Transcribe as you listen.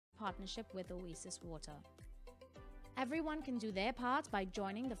partnership with Oasis Water. Everyone can do their part by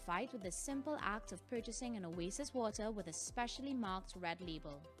joining the fight with the simple act of purchasing an Oasis Water with a specially marked red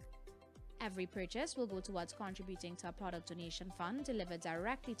label. Every purchase will go towards contributing to a product donation fund delivered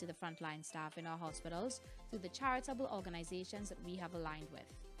directly to the frontline staff in our hospitals through the charitable organizations that we have aligned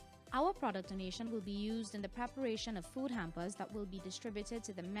with. Our product donation will be used in the preparation of food hampers that will be distributed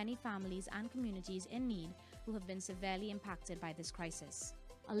to the many families and communities in need who have been severely impacted by this crisis.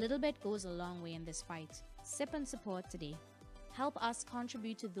 A little bit goes a long way in this fight. Sip and support today. Help us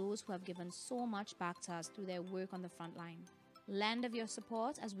contribute to those who have given so much back to us through their work on the front line. Lend of your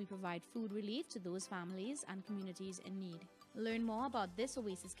support as we provide food relief to those families and communities in need. Learn more about this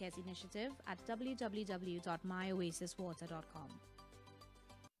Oasis Cares initiative at www.myoasiswater.com.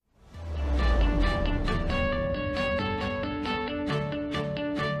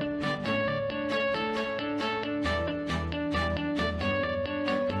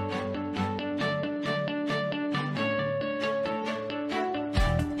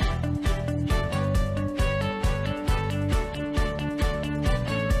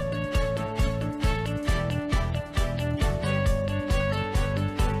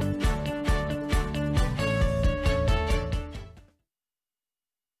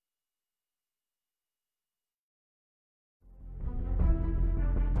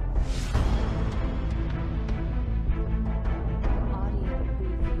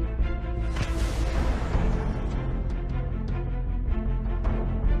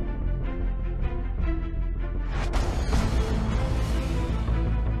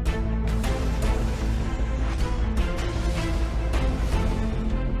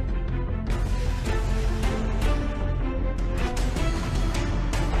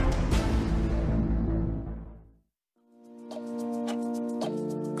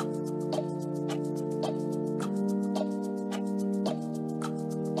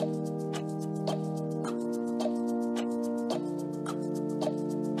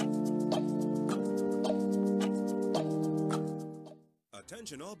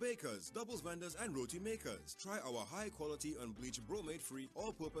 Attention all bakers, doubles vendors and roti makers. Try our high quality unbleached bromate free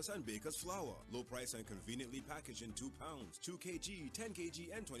all-purpose and baker's flour. Low price and conveniently packaged in 2 pounds, 2 kg, 10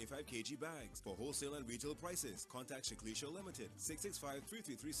 kg and 25 kg bags. For wholesale and retail prices, contact Shiklisha Limited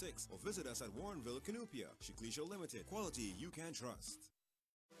 665-3336 or visit us at Warrenville, Canupia. Shiklisha Limited, quality you can trust.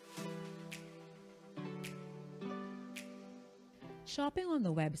 Shopping on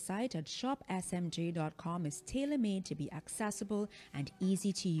the website at shopsmj.com is tailor-made to be accessible and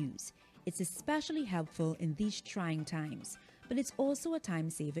easy to use. It's especially helpful in these trying times, but it's also a time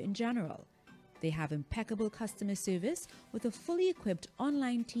saver in general. They have impeccable customer service with a fully equipped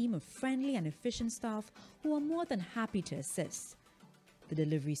online team of friendly and efficient staff who are more than happy to assist. The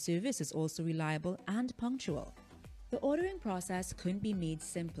delivery service is also reliable and punctual. The ordering process couldn't be made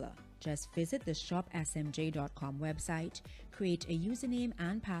simpler. Just visit the shopsmj.com website, create a username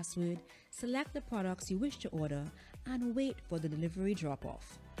and password, select the products you wish to order, and wait for the delivery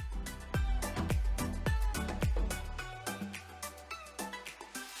drop-off.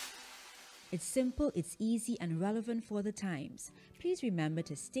 It's simple, it's easy, and relevant for the times. Please remember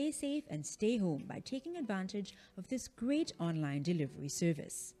to stay safe and stay home by taking advantage of this great online delivery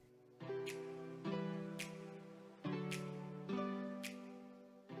service.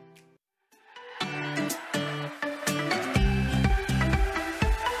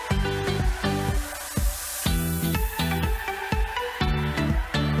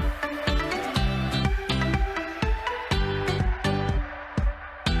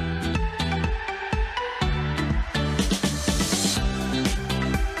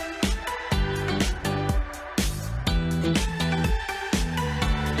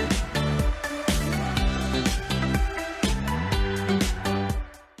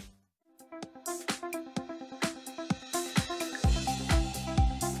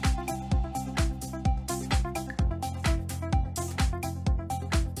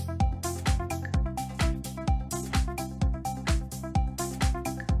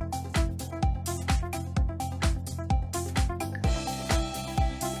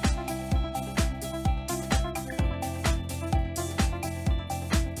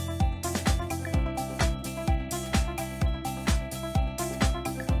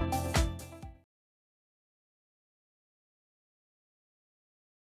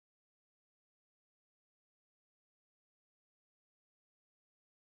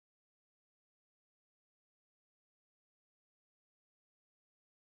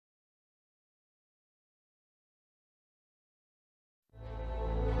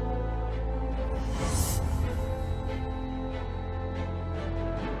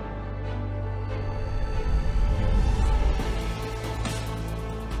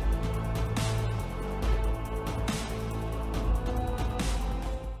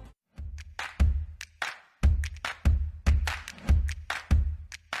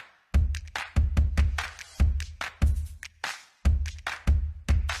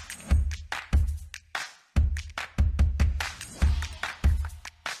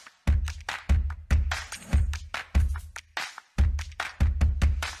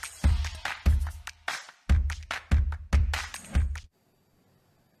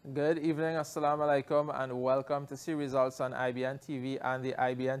 Good evening, Assalamu alaikum, and welcome to C Results on IBN TV and the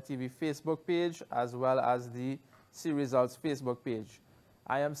IBN TV Facebook page, as well as the C Results Facebook page.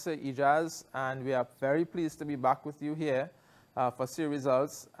 I am Sir Ijaz, and we are very pleased to be back with you here for C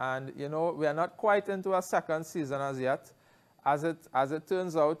Results. And you know, we are not quite into our second season as yet. As it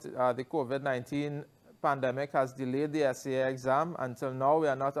turns out, the COVID-19 pandemic has delayed the SEA exam. Until now, we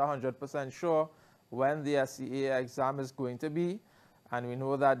are not 100% sure when the SEA exam is going to be. And we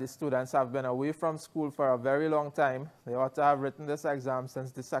know that the students have been away from school for a very long time. They ought to have written this exam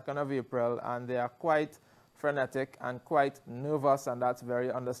since the 2nd of April, and they are quite frenetic and quite nervous, and that's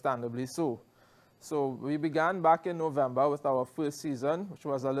very understandably so. So we began back in November with our first season, which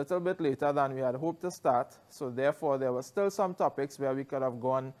was a little bit later than we had hoped to start. So therefore, there were still some topics where we could have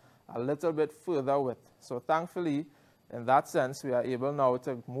gone a little bit further with. So thankfully, in that sense, we are able now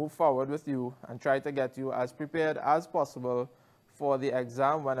to move forward with you and try to get you as prepared as possible for the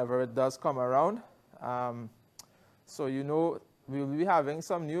exam whenever it does come around. So you know, we will be having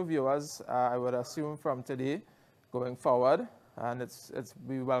some new viewers, I would assume, from today going forward. And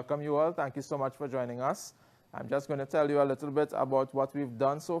we welcome you all. Thank you so much for joining us. I'm just going to tell you a little bit about what we've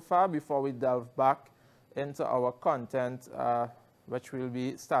done so far before we delve back into our content, which we'll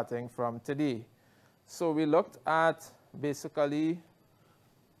be starting from today. So we looked at basically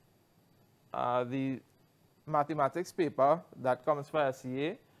the mathematics paper that comes for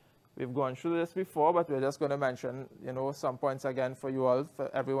SEA. We've gone through this before, but we're just going to mention, you know, some points again for you all,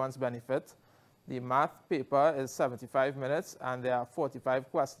 for everyone's benefit. The math paper is 75 minutes, and there are 45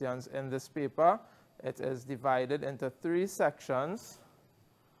 questions in this paper. It is divided into 3 sections,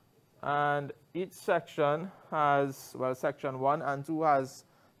 and each section has, well, section 1 and 2 has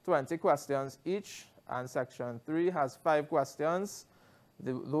 20 questions each, and section 3 has 5 questions.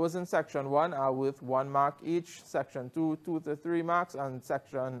 Those in section 1 are worth 1 mark each, section 2, 2 to 3 marks, and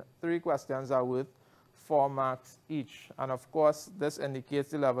section 3 questions are worth 4 marks each. And of course, this indicates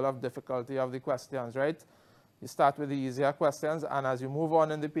the level of difficulty of the questions, right? You start with the easier questions, and as you move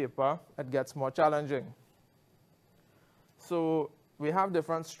on in the paper, it gets more challenging. So we have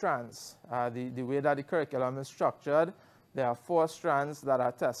different strands. The way that the curriculum is structured, there are 4 strands that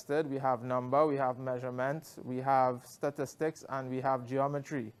are tested. We have number, we have measurement, we have statistics, and we have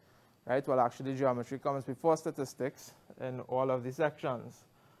geometry, right? Well, actually, geometry comes before statistics in all of the sections.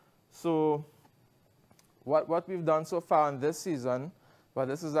 So what we've done so far in this season, well,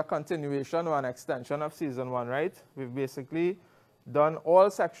 this is a continuation or an extension of season 1, right? We've basically done all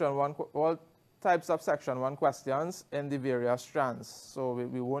types of section 1 questions in the various strands. So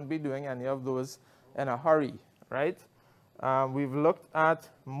we won't be doing any of those in a hurry, right? We've looked at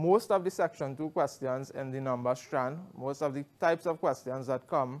most of the section 2 questions in the number strand, most of the types of questions that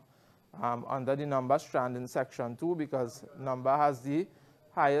come under the number strand in section 2, because number has the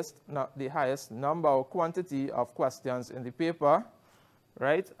highest number or quantity of questions in the paper,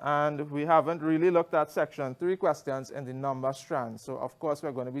 right? And we haven't really looked at section 3 questions in the number strand. So of course,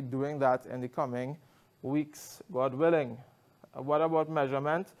 we're going to be doing that in the coming weeks, God willing. What about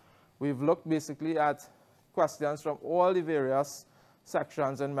measurement? We've looked basically at questions from all the various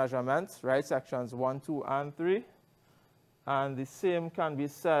sections in measurement, right? Sections 1, 2, and 3. And the same can be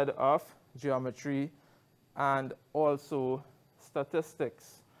said of geometry and also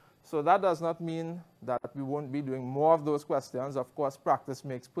statistics. So that does not mean that we won't be doing more of those questions. Of course, practice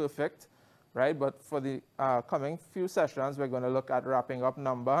makes perfect, right? But for the coming few sessions, we're going to look at wrapping up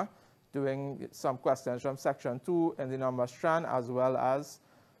number, doing some questions from section 2 in the number strand, as well as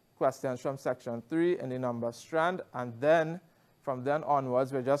questions from section 3 in the number strand. And then from then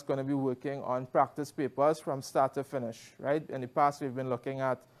onwards, we're just going to be working on practice papers from start to finish, right? In the past, we've been looking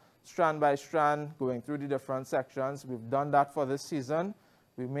at strand by strand, going through the different sections. We've done that for this season.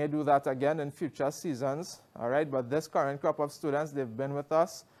 We may do that again in future seasons, all right? But this current crop of students, they've been with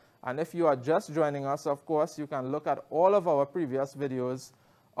us. And if you are just joining us, of course, you can look at all of our previous videos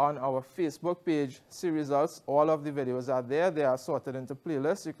on our Facebook page, C Results. All of the videos are there. They are sorted into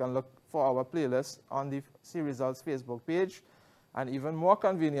playlists. You can look for our playlist on the C Results Facebook page. And even more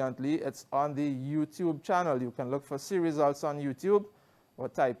conveniently, it's on the YouTube channel. You can look for C Results on YouTube, or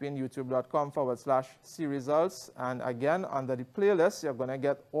type in youtube.com/C Results. And again, under the playlist, you're going to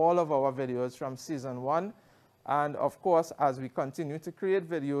get all of our videos from season 1. And of course, as we continue to create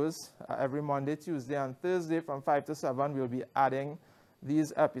videos every Monday, Tuesday, and Thursday from 5 to 7, we'll be adding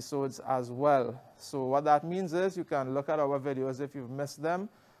these episodes as well. So what that means is you can look at our videos if you've missed them.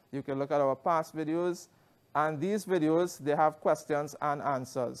 You can look at our past videos. And these videos, they have questions and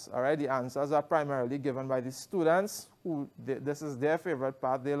answers. All right, the answers are primarily given by the students who, this is their favorite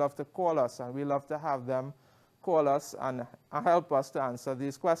part. They love to call us, and we love to have them call us and help us to answer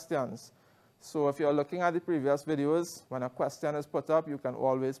these questions. So if you're looking at the previous videos, when a question is put up, you can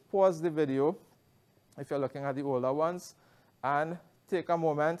always pause the video if you're looking at the older ones and take a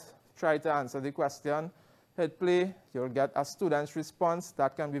moment, try to answer the question, hit play, you'll get a student's response.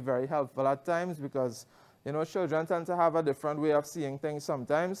 That can be very helpful at times because, you know, children tend to have a different way of seeing things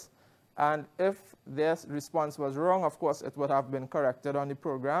sometimes. And if their response was wrong, of course, it would have been corrected on the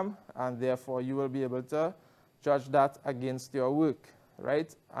program, and therefore you will be able to judge that against your work,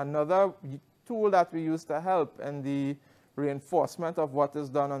 right? Another tool that we use to help in the reinforcement of what is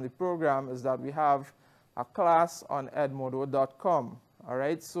done on the program is that we have a class on edmodo.com, all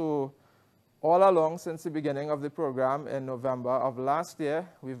right? So all along since the beginning of the program in November of last year,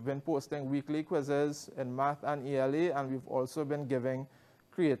 we've been posting weekly quizzes in math and ELA, and we've also been giving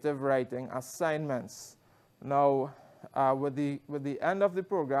creative writing assignments. Now, with the end of the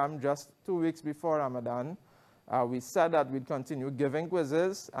program, just 2 weeks before Ramadan, we said that we'd continue giving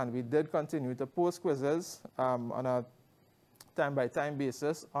quizzes, and we did continue to post quizzes on a time-by-time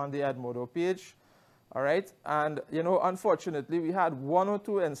basis on the Edmodo page. All right, and, you know, unfortunately, we had 1 or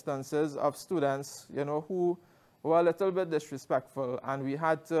 2 instances of students, you know, who were a little bit disrespectful, and we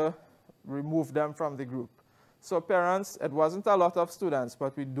had to remove them from the group. So parents, it wasn't a lot of students,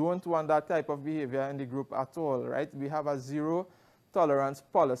 but we don't want that type of behavior in the group at all, right? We have a zero tolerance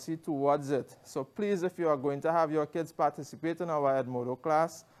policy towards it. So please, if you are going to have your kids participate in our Edmodo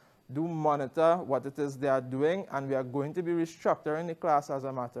class, do monitor what it is they are doing, and we are going to be restructuring the class as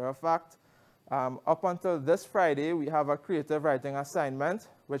a matter of fact. Up until this Friday, we have a creative writing assignment,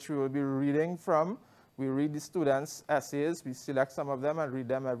 which we will be reading from. We read the students' essays. We select some of them and read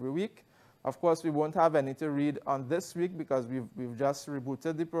them every week. Of course, we won't have any to read on this week because we've just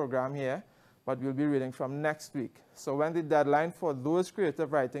rebooted the program here, but we'll be reading from next week. So when the deadline for those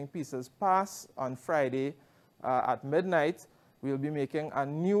creative writing pieces pass on Friday at midnight, we'll be making a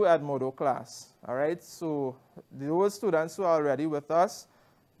new Edmodo class. All right, so those students who are already with us,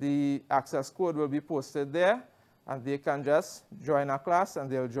 the access code will be posted there, and they can just join our class, and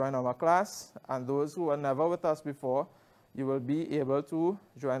they'll join our class. And those who were never with us before, you will be able to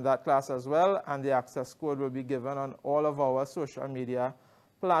join that class as well, and the access code will be given on all of our social media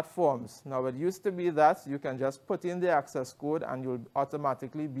platforms. Now, it used to be that you can just put in the access code and you'll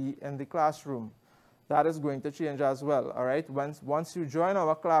automatically be in the classroom. That is going to change as well, all right? Once you join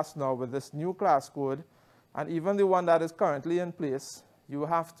our class now with this new class code, and even the one that is currently in place, you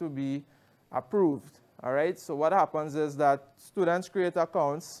have to be approved, all right? So what happens is that students create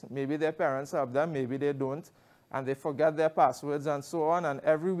accounts, maybe their parents help them, maybe they don't, and they forget their passwords and so on, and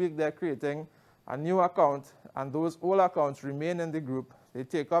every week they're creating a new account, and those old accounts remain in the group. They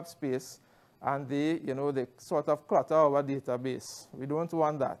take up space, and they sort of clutter our database. We don't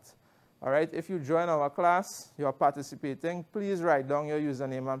want that, all right? If you join our class, you're participating, please write down your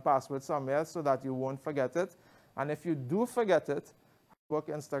username and password somewhere so that you won't forget it. And if you do forget it, work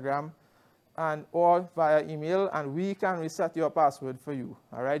Instagram or via email, and we can reset your password for you.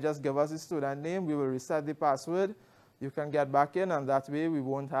 All right, just give us the student name, we will reset the password. You can get back in, and that way we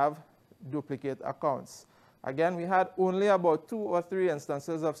won't have duplicate accounts. Again, we had only about 2 or 3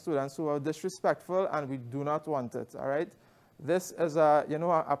 instances of students who were disrespectful, and we do not want it. All right, this is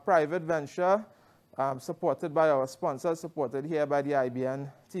a private venture supported by our sponsors, supported here by the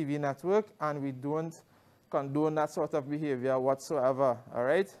IBN TV network, and we don't condone that sort of behavior whatsoever. All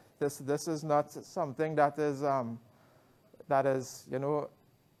right, this is not something that is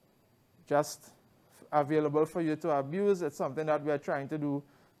just available for you to abuse. It's something that we are trying to do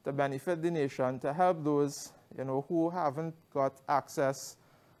to benefit the nation, to help those who haven't got access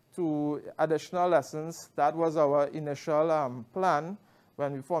to additional lessons. That was our initial plan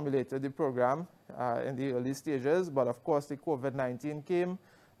when we formulated the program in the early stages, but of course the COVID-19 came.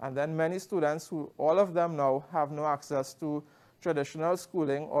 And then many students who, all of them now have no access to traditional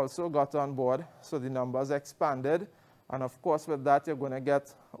schooling, also got on board. So the numbers expanded. And of course, with that, you're going to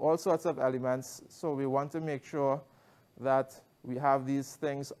get all sorts of elements. So we want to make sure that we have these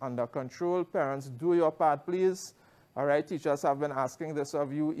things under control. Parents, do your part, please. All right, teachers have been asking this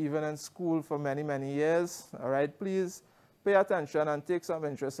of you even in school for many, many years. All right, please pay attention and take some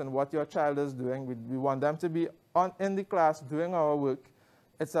interest in what your child is doing. We want them to be in the class doing our work.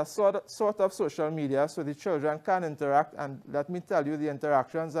 It's a sort of social media, so the children can interact, and let me tell you, the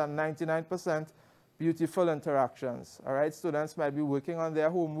interactions are 99% beautiful interactions. All right, students might be working on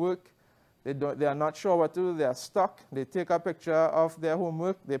their homework. They are not sure what to do. They are stuck. They take a picture of their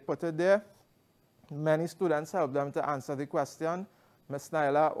homework. They put it there. Many students help them to answer the question. Ms.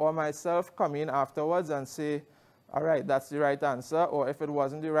 Nyla or myself come in afterwards and say, all right, that's the right answer. Or if it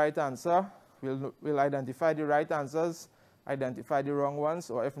wasn't the right answer, We'll identify the right answers, identify the wrong ones,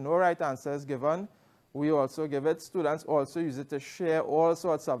 or if no right answer is given, we also give it. Students also use it to share all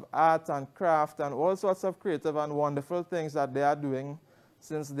sorts of art and craft and all sorts of creative and wonderful things that they are doing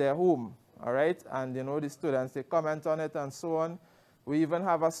since they're home, all right? And, you know, the students, they comment on it and so on. We even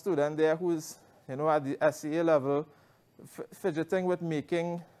have a student there who's, you know, at the SEA level, fidgeting with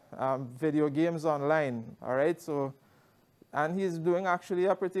making video games online, all right? So, and he's doing actually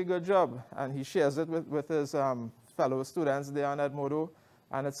a pretty good job, and he shares it with his fellow students there on Edmodo,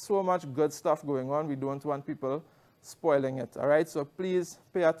 and it's so much good stuff going on. We don't want people spoiling it, all right? So please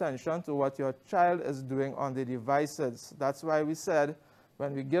pay attention to what your child is doing on the devices. That's why we said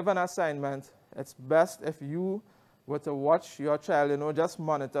when we give an assignment, it's best if you were to watch your child, you know, just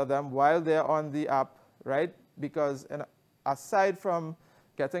monitor them while they're on the app, right? Because aside from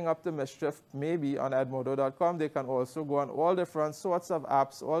getting up to mischief, maybe on edmodo.com, they can also go on all different sorts of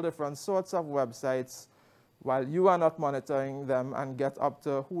apps, all different sorts of websites, while you are not monitoring them and get up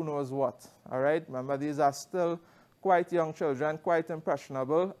to who knows what, all right? Remember, these are still quite young children, quite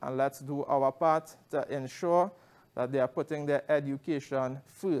impressionable, and let's do our part to ensure that they are putting their education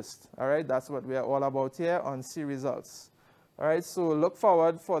first, all right? That's what we are all about here on C Results. All right, so look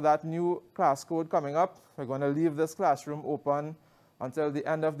forward for that new class code coming up. We're going to leave this classroom open until the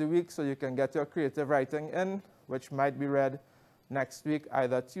end of the week so you can get your creative writing in, which might be read next week,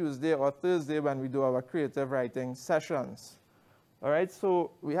 either Tuesday or Thursday when we do our creative writing sessions. All right,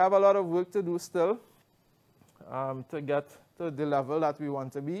 so we have a lot of work to do still to get to the level that we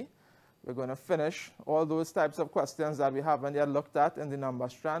want to be. We're going to finish all those types of questions that we haven't yet looked at in the number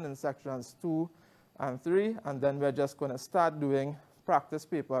strand in sections 2 and 3, and then we're just going to start doing practice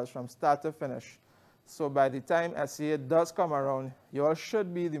papers from start to finish. So by the time SEA does come around, you all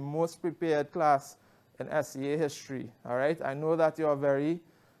should be the most prepared class in SEA history, all right? I know that you're very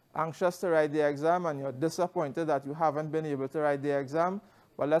anxious to write the exam and you're disappointed that you haven't been able to write the exam,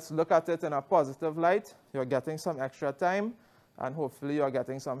 but let's look at it in a positive light. You're getting some extra time, and hopefully you're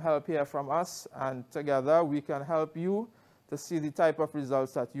getting some help here from us, and together we can help you to see the type of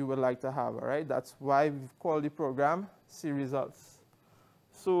results that you would like to have, all right? That's why we've called the program See Results.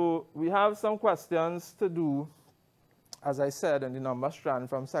 So we have some questions to do, as I said, in the number strand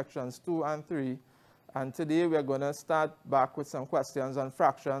from sections 2 and 3. And today we're going to start back with some questions on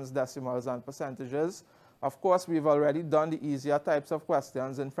fractions, decimals, and percentages. Of course, we've already done the easier types of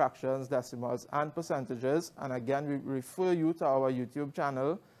questions in fractions, decimals, and percentages. And again, we refer you to our YouTube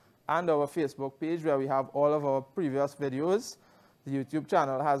channel and our Facebook page where we have all of our previous videos. The YouTube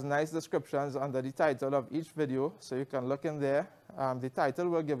channel has nice descriptions under the title of each video, so you can look in there. The title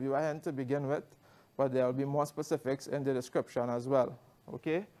will give you a hint to begin with, but there will be more specifics in the description as well,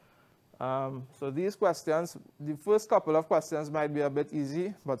 okay? So these questions, the first couple of questions might be a bit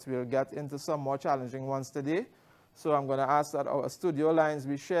easy, but we'll get into some more challenging ones today. So I'm going to ask that our studio lines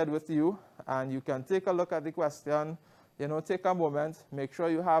be shared with you, and you can take a look at the question, you know, take a moment, make sure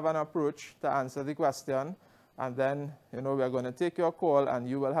you have an approach to answer the question, and then, you know, we're going to take your call and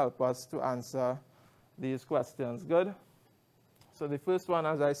you will help us to answer these questions. Good? So the first one,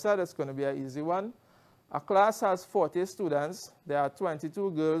 as I said, is going to be an easy one. A class has 40 students. There are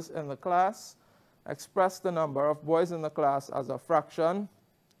 22 girls in the class. Express the number of boys in the class as a fraction.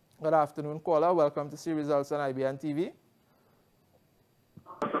 Good afternoon, caller. Welcome to See Results on IBN TV.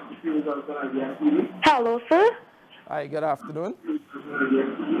 Hello, sir. Hi, good afternoon.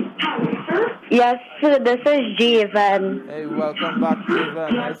 Yes, sir, this is Javen. Hey, welcome back,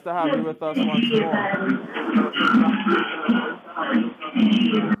 Javen. Nice to have you with us once more.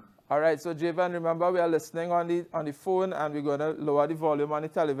 All right, so Javen, remember we are listening on the phone, and we're going to lower the volume on the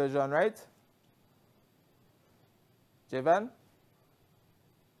television, right? Javen?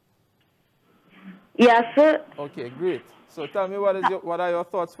 Yes, sir. Okay, great. So tell me, what are your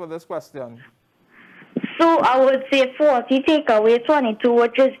thoughts for this question? So I would say 40 take away 22,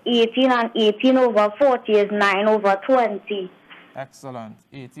 which is 18, and 18 over 40 is 9 over 20. Excellent.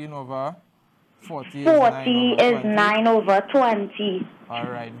 18 over 40 is 9 over 20. All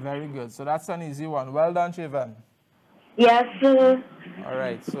right, very good. So that's an easy one. Well done, Javen. Yes, sir. All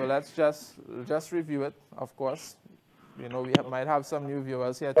right, so let's just review it, of course. You know, we might have some new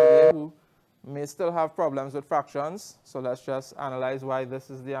viewers here today who may still have problems with fractions. So let's just analyze why this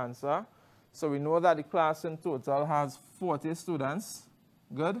is the answer. So we know that the class in total has 40 students.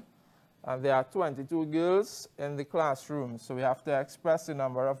 Good. And there are 22 girls in the classroom. So we have to express the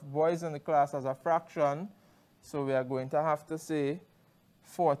number of boys in the class as a fraction. So we are going to have to say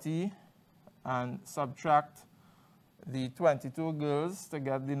 40 and subtract the 22 girls to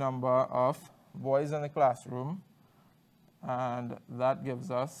get the number of boys in the classroom. And that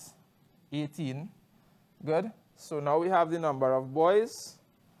gives us 18. Good. So now we have the number of boys.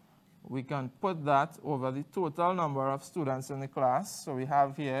 We can put that over the total number of students in the class. So we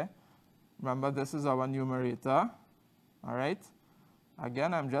have here, remember this is our numerator. All right.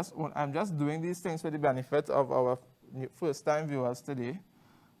 Again, I'm just doing these things for the benefit of our first-time viewers today.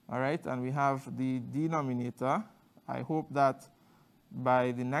 All right. And we have the denominator. I hope that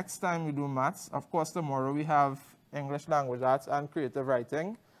by the next time we do maths, of course, tomorrow we have English language arts and creative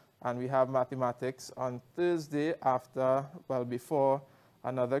writing, and we have mathematics on Thursday after, well, before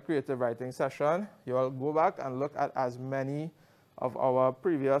another creative writing session. You'll go back and look at as many of our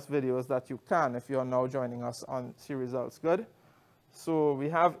previous videos that you can if you're now joining us on See Results. Good. So we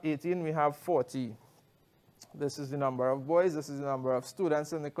have 18, we have 40. This is the number of boys, this is the number of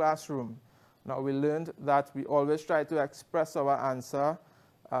students in the classroom. Now we learned that we always try to express our answer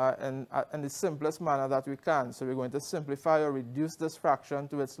in the simplest manner that we can. So we're going to simplify or reduce this fraction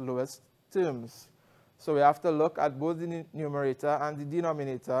to its lowest terms. So we have to look at both the numerator and the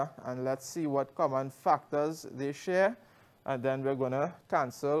denominator, and let's see what common factors they share. And then we're going to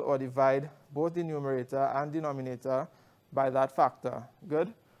cancel or divide both the numerator and denominator by that factor.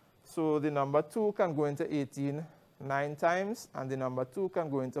 Good? So the number 2 can go into 18 9 times, and the number 2 can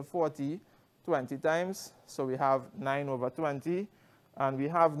go into 40 20 times. So we have 9 over 20. And we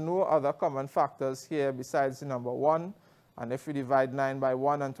have no other common factors here besides the number 1. And if we divide 9 by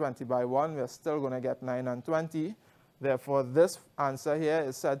 1 and 20 by 1, we're still going to get 9 and 20. Therefore, this answer here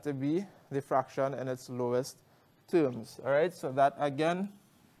is said to be the fraction in its lowest terms. All right, so that again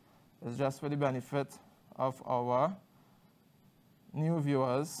is just for the benefit of our new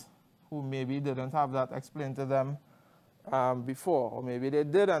viewers who maybe didn't have that explained to them before, or maybe they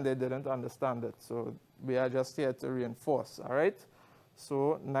did and they didn't understand it. So we are just here to reinforce. All right,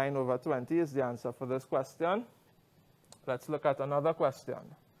 so 9 over 20 is the answer for this question. Let's look at another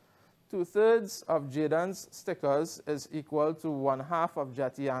question. 2/3 of Jaden's stickers is equal to 1/2 of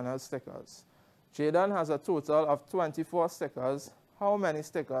Jetiana's stickers. Jaden has a total of 24 stickers. How many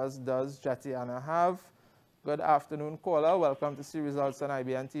stickers does Jetiana have? Good afternoon, caller. Welcome to See Results on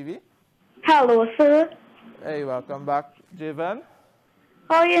IBN TV. Hello, sir. Hey, welcome back, Javen.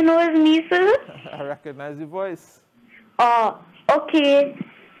 How you know it's me, sir? I recognize your voice. Oh, okay.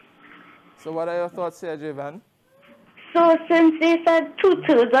 So what are your thoughts here, Javen? So since they said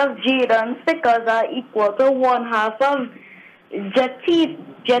 2/3 of Jaden's stickers are equal to 1/2 of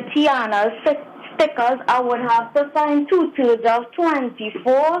Jetiana's stickers, I would have to find 2/3 of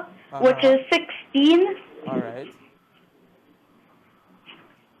 24, which is 16. All right.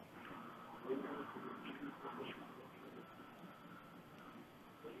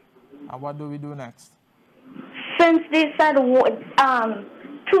 And what do we do next? Since they said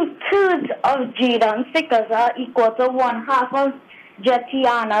 2/3 of Jaden's stickers are equal to 1/2 of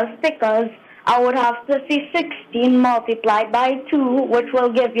Jetiana's stickers, I would have to see 16 multiplied by 2, which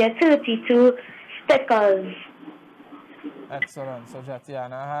will give you 32 stickers. Excellent. So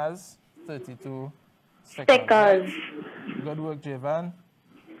Jetiana has 32 stickers. Good work, Javan.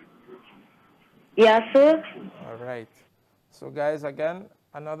 Yes, sir. All right. So guys, again,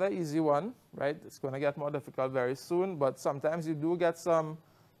 another easy one, right? It's going to get more difficult very soon, but sometimes you do get some,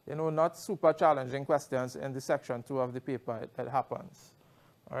 not super challenging questions in the section 2 of the paper. It happens.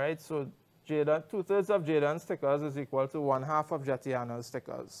 All right, so 2/3 of Jaden's stickers is equal to 1/2 of Jetiana's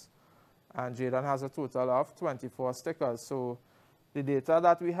stickers. And Jaden has a total of 24 stickers. So the data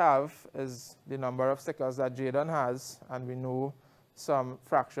that we have is the number of stickers that Jaden has, and we know some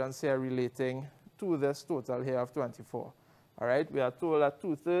fractions here relating to this total here of 24. All right, we are told that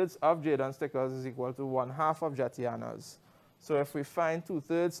 2/3 of Jaden's stickers is equal to 1/2 of Jetiana's. So if we find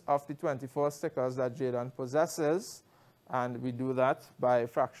 2/3 of the 24 stickers that Jaden possesses, and we do that by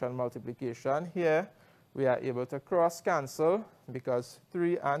fraction multiplication, here we are able to cross cancel because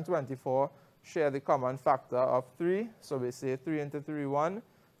 3 and 24 share the common factor of 3. So we say 3 into 3, 1.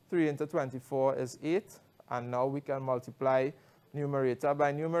 3 into 24 is 8. And now we can multiply numerator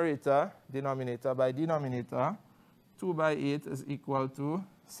by numerator, denominator by denominator. 2 by 8 is equal to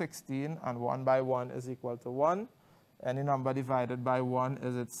 16, and 1 by 1 is equal to 1. Any number divided by 1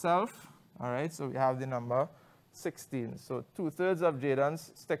 is itself. All right, so we have the number 16. So 2/3 of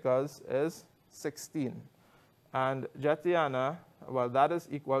Jaden's stickers is 16. And Jetiana, well, that is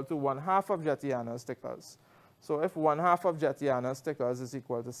equal to 1/2 of Jetiana's stickers. So if 1/2 of Jetiana's stickers is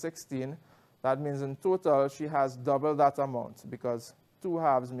equal to 16, that means in total she has double that amount because 2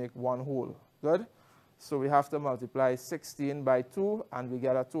 halves make 1 whole. Good? So we have to multiply 16 by 2, and we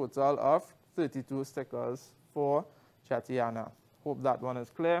get a total of 32 stickers for Jetiana. Hope that one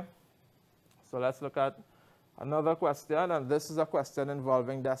is clear. So let's look at Another question, and this is a question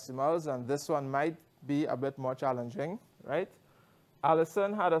involving decimals, and this one might be a bit more challenging, right?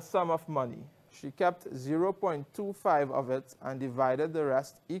 Allison had a sum of money. She kept 0.25 of it and divided the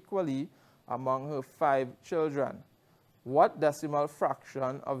rest equally among her 5 children. What decimal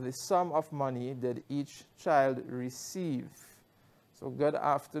fraction of the sum of money did each child receive? So good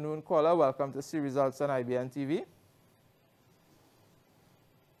afternoon, caller. Welcome to See Results on IBN TV.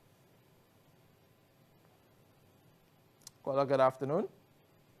 Caller, good afternoon.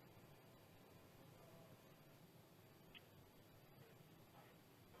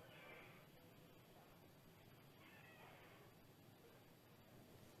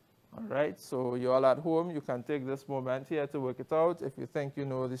 All right, so you all at home, you can take this moment here to work it out. If you think you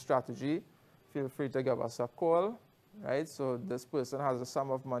know the strategy, feel free to give us a call, right? So this person has a sum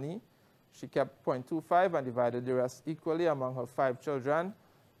of money. She kept 0.25 and divided the rest equally among her 5 children.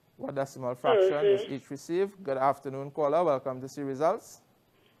 What decimal fraction does each receive? Good afternoon, caller. Welcome to See Results.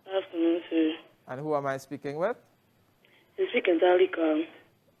 Good afternoon, sir. And who am I speaking with? You're speaking to Alika.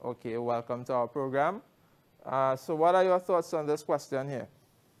 Okay, welcome to our program. So what are your thoughts on this question here?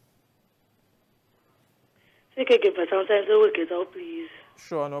 So you can give me some time to work it out, please.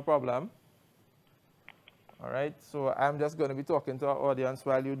 Sure, no problem. All right, so I'm just going to be talking to our audience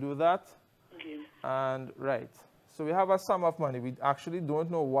while you do that. Okay. And right, so we have a sum of money. We actually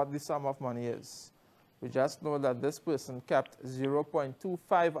don't know what the sum of money is. We just know that this person kept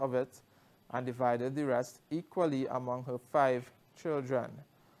 0.25 of it and divided the rest equally among her 5 children.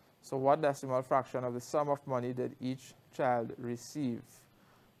 So what decimal fraction of the sum of money did each child receive?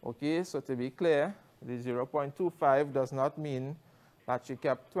 Okay, so to be clear, the 0.25 does not mean that she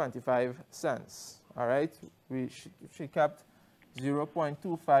kept 25 cents. All right, she kept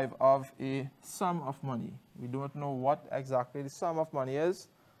 0.25 of a sum of money. We don't know what exactly the sum of money is,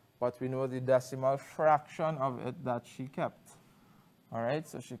 but we know the decimal fraction of it that she kept. All right,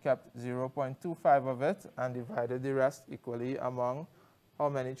 so she kept 0.25 of it and divided the rest equally among how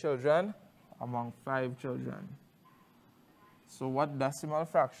many children? Among 5 children. So what decimal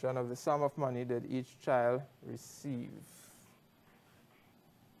fraction of the sum of money did each child receive?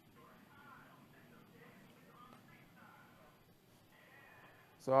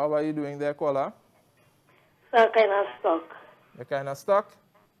 So how are you doing there, caller? So kind of stuck. You're kind of stuck?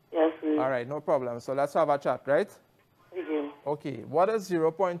 Yes, sir. All right, no problem. So let's have a chat, right? Okay. Okay, what does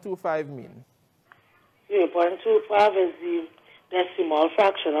 0.25 mean? 0.25 is the decimal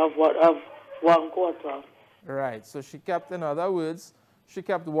fraction of what of 1/4. Right, so she kept, in other words, she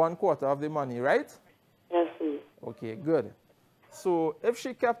kept 1/4 of the money, right? Yes, sir. Okay, good. So if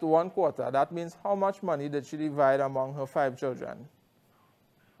she kept 1/4, that means how much money did she divide among her 5 children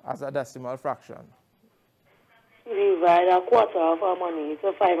as a decimal fraction? She divide 1/4 of her money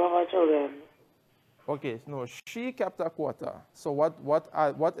to 5 of her children. Okay, no, she kept 1/4. So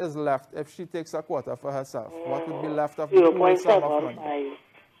what is left if she takes 1/4 for herself? What would be left of the whole sum of money?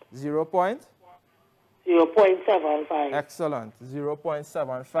 0.75. 0.75. Excellent,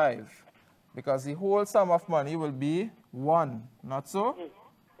 0.75. Because the whole sum of money will be 1, not so?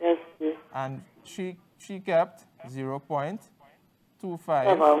 Yes, sir. And she kept 0.25.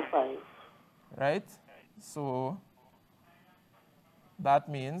 75. Right? So that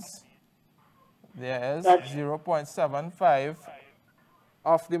means there is 0.75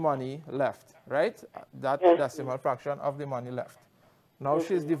 of the money left, right? That decimal fraction of the money left. Now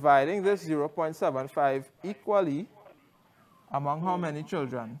she's dividing this 0.75 equally among how many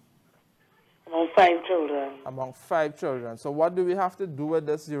children? Among 5 children. Among 5 children. So what do we have to do with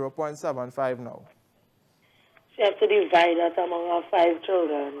this 0.75 now? She has to divide that among her 5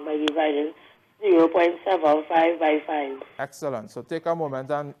 children by dividing 0.75 by 5. Excellent. So take a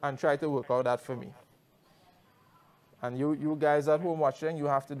moment and try to work out that for me. And you guys at home watching, you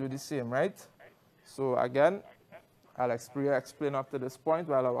have to do the same, right? So again, I'll explain up to this point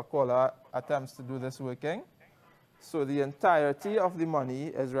while our caller attempts to do this working. So the entirety of the money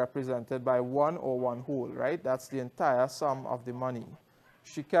is represented by 1 or 1 whole, right? That's the entire sum of the money.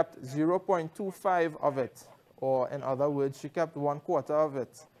 She kept 0.25 of it, or in other words, she kept 1/4 of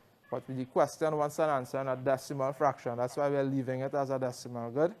it. But the question wants an answer in a decimal fraction. That's why we're leaving it as a decimal,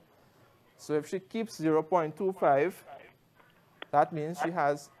 good? So if she keeps 0.25, that means she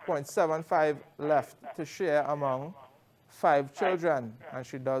has 0.75 left to share among 5 children, and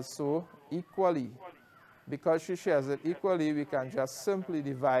she does so equally. Because she shares it equally, we can just simply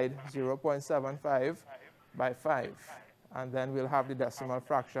divide 0.75 by 5, and then we'll have the decimal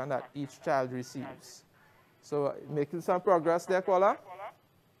fraction that each child receives. So making some progress there, caller?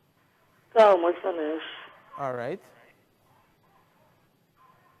 So almost finished. All right.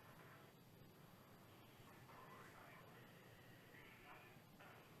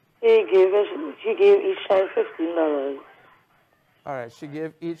 She gave each child $15. All right, she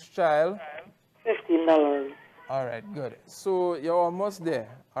gave each child $15. All right, good. So you're almost there,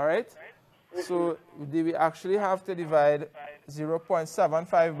 all right? So we actually have to divide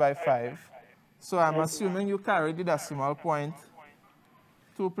 0.75 by 5. So I'm assuming you carry the decimal point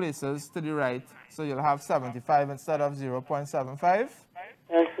 2 places to the right. So you'll have 75 instead of 0.75.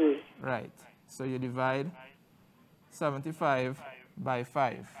 Yes, sir. Right. So you divide 75 by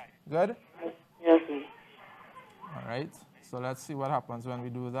 5. Good? Yes, sir. All right. So let's see what happens when we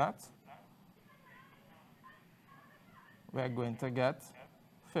do that. We're going to get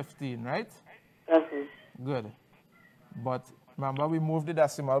 15, right? Yes, sir. Good. But remember, we moved the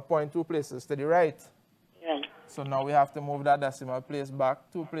decimal point 2 places to the right. Yeah. So now we have to move that decimal place back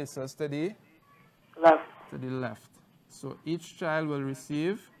 2 places to the Left. left. So each child will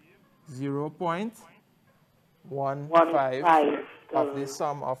receive 0.15 of the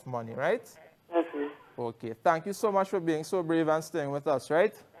sum of money, right? Yes, sir. Okay. Thank you so much for being so brave and staying with us,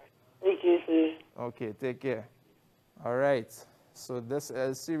 right? Thank you, sir. Okay, take care. All right. So this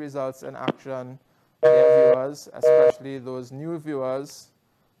is See Results in Action. Dear viewers, especially those new viewers,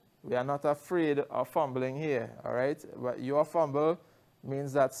 we are not afraid of fumbling here, all right? But your fumble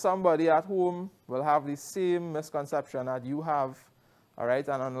means that somebody at home will have the same misconception that you have, all right?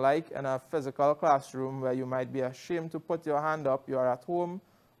 And unlike in a physical classroom where you might be ashamed to put your hand up, you are at home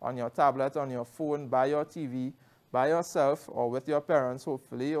on your tablet, on your phone, by your TV, by yourself, or with your parents,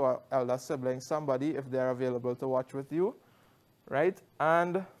 hopefully, or elder sibling, somebody, if they're available to watch with you, right?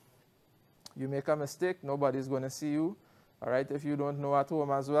 And you make a mistake, nobody's going to see you. All right, if you don't know at home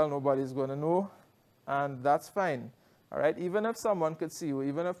as well, nobody's going to know, and that's fine. All right, even if someone could see you,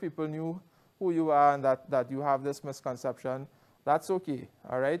 even if people knew who you are and that you have this misconception, that's okay.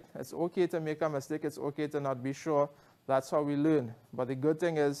 All right, it's okay to make a mistake. It's okay to not be sure. That's how we learn. But the good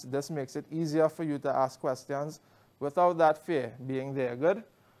thing is this makes it easier for you to ask questions without that fear being there. Good?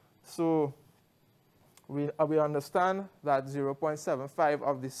 So we understand that 0.75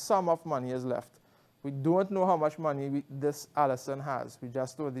 of the sum of money is left. We don't know how much money this Allison has. We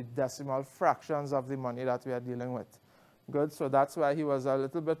just know the decimal fractions of the money that we are dealing with. Good, so that's why he was a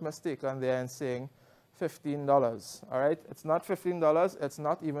little bit mistaken there in saying $15. All right, it's not $15, it's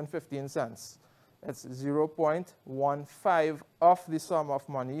not even 15 cents. It's 0.15 of the sum of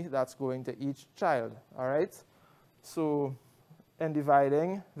money that's going to each child. All right, so in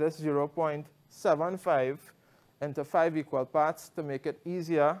dividing this 0.75 into 5 equal parts to make it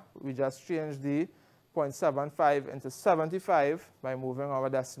easier, we just change the 0.75 into 75 by moving our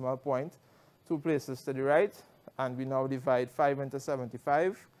decimal point 2 places to the right, and we now divide 5 into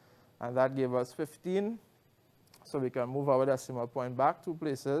 75, and that gave us 15. So we can move our decimal point back 2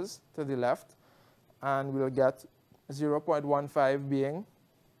 places to the left, and we'll get 0.15 being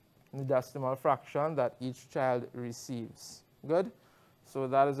the decimal fraction that each child receives. Good? So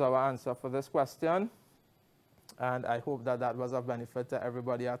that is our answer for this question. And I hope that that was of benefit to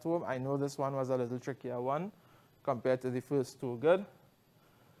everybody at home. I know this one was a little trickier one compared to the first two. Good?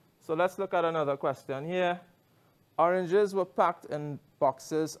 So let's look at another question here. Oranges were packed in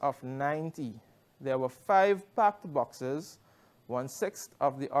boxes of 90. There were 5 packed boxes. 1/6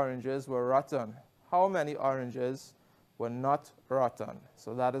 of the oranges were rotten. How many oranges were not rotten?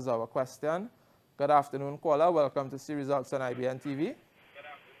 So that is our question. Good afternoon, caller. Welcome to See Results on IBN TV.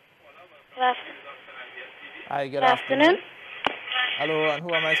 Good afternoon. Hi, good afternoon. Hello, and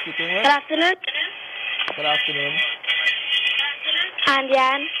who am I speaking with? Good afternoon. Good afternoon.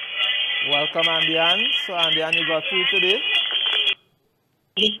 Andian. Welcome, Andian. So, Andian, you got through today?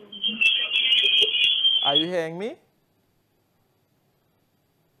 Are you hearing me?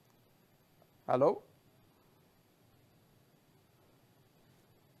 Hello?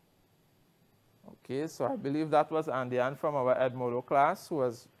 Okay, so I believe that was Andian from our Edmodo class who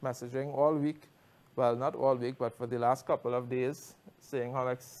was messaging all week. Well, not all week, but for the last couple of days, saying how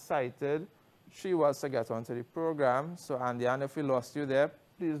excited she was to get onto the program. So, Andian, if we lost you there,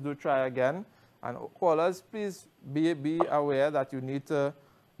 please do try again. And callers, please be aware that you need to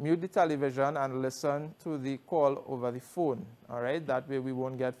mute the television and listen to the call over the phone. All right? That way we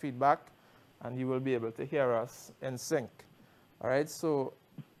won't get feedback and you will be able to hear us in sync. All right? So,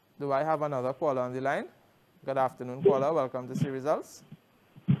 do I have another caller on the line? Good afternoon, caller. Welcome to See Results.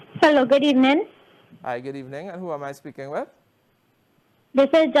 Hello, good evening. Hi, good evening. And who am I speaking with? This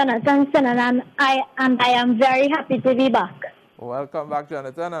is Jonathan Sinan, and I am very happy to be back. Welcome back,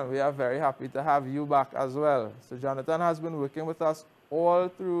 Jonathan, and we are very happy to have you back as well. So Jonathan has been working with us all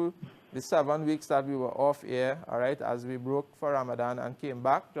through the 7 weeks that we were off air, all right, as we broke for Ramadan and came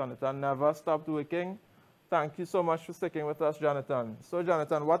back. Jonathan never stopped working Thank you so much for sticking with us, Jonathan. So,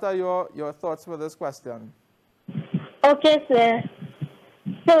 Jonathan, what are your thoughts for this question? Okay, sir.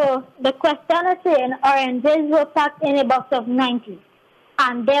 So the question is saying oranges were packed in a box of 90,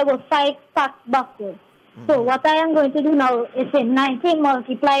 and there were 5 packed boxes. So what I am going to do now is say 90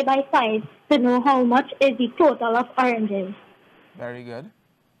 multiplied by 5 to know how much is the total of oranges. Very good.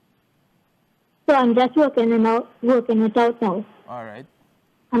 So I'm just working it out now. All right.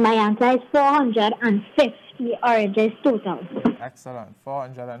 And my answer is 450 oranges total. Excellent.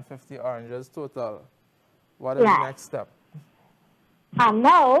 450 oranges total. What is the next step? And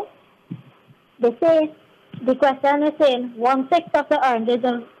now, the question is saying 1/6 of the oranges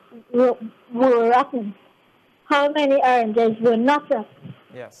were rotten. How many oranges were not rotten?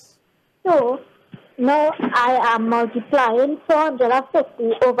 Yes. So, now I am multiplying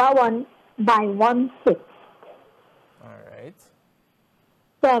 450 over 1 by 1/6. All right.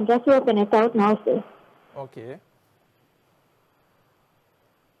 So I'm just working it out now, sir. Okay.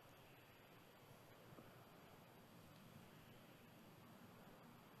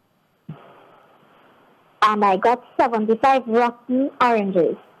 And I got 75 rotten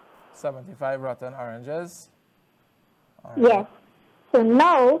oranges. 75 rotten oranges. All right. Yes. So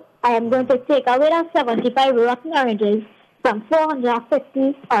now I am going to take away the 75 rotten oranges from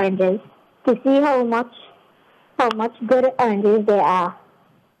 450 oranges to see how much good oranges there are.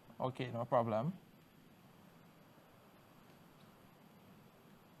 Okay, no problem.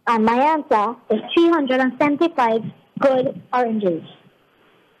 And my answer is 375 good oranges.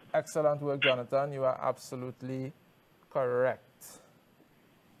 Excellent work, Jonathan. You are absolutely correct.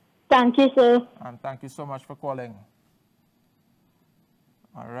 Thank you, sir. And thank you so much for calling.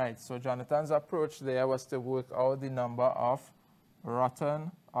 All right, so Jonathan's approach there was to work out the number of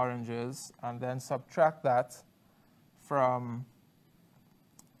rotten oranges and then subtract that from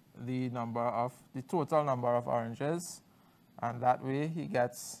the total number of oranges, and that way he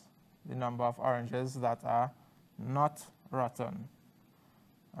gets the number of oranges that are not rotten.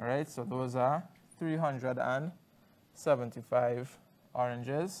 All right, so those are 375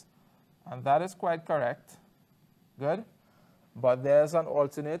 oranges, and that is quite correct. Good. But there's an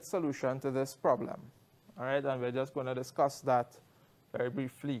alternate solution to this problem. All right, and we're just going to discuss that very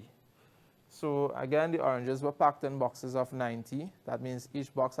briefly. So again, the oranges were packed in boxes of 90. That means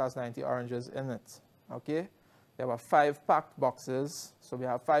each box has 90 oranges in it. Okay, there were 5 packed boxes, so we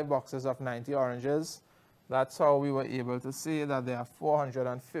have 5 boxes of 90 oranges. That's how we were able to say that there are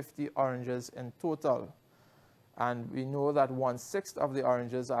 450 oranges in total. And we know that 1/6 of the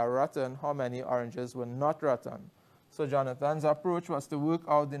oranges are rotten. How many oranges were not rotten? So Jonathan's approach was to work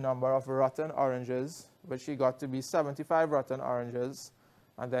out the number of rotten oranges, which he got to be 75 rotten oranges,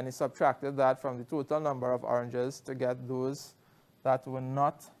 and then he subtracted that from the total number of oranges to get those that were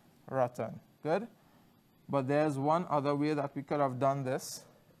not rotten. Good? But there's one other way that we could have done this.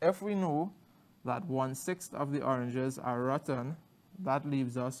 If we know that 1/6 of the oranges are rotten, that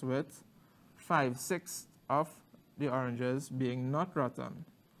leaves us with 5/6 of the oranges being not rotten.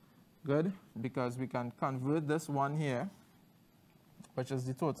 Good, because we can convert this one here, which is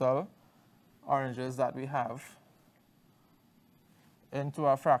the total oranges that we have, into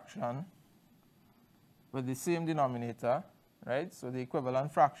a fraction with the same denominator, right? So the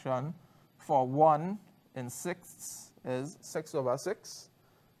equivalent fraction for 1 in 6 is 6 over 6.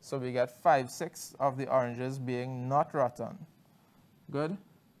 So we get 5/6 of the oranges being not rotten. Good,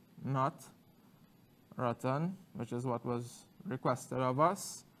 not rotten, which is what was requested of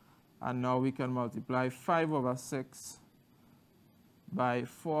us. And now we can multiply 5 over 6 by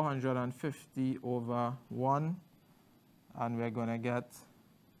 450 over 1. And we're going to get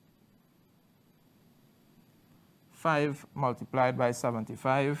 5 multiplied by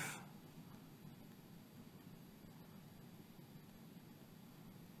 75.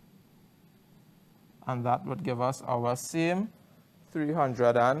 And that would give us our same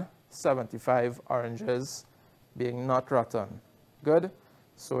 375 oranges being not rotten. Good?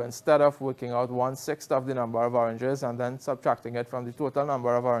 So instead of working out 1/6 of the number of oranges and then subtracting it from the total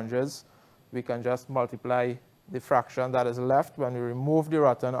number of oranges, we can just multiply the fraction that is left when we remove the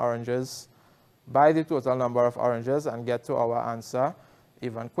rotten oranges by the total number of oranges and get to our answer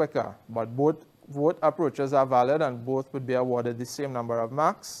even quicker. But both approaches are valid and both would be awarded the same number of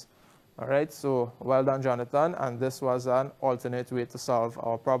marks. All right, so well done, Jonathan, and this was an alternate way to solve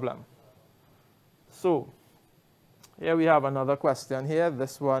our problem. So here we have another question here.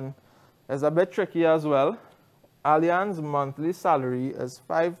 This one is a bit tricky as well. Alian's monthly salary is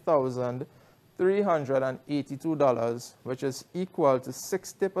 $5,382, which is equal to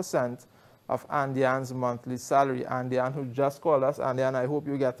 60% of Andian's monthly salary. Andian, who just called us, Andian, I hope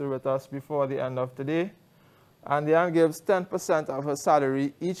you get through with us before the end of today. Andian gives 10% of her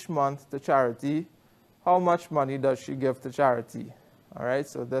salary each month to charity. How much money does she give to charity? All right,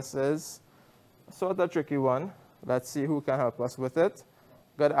 so this is sort of a tricky one. Let's see who can help us with it.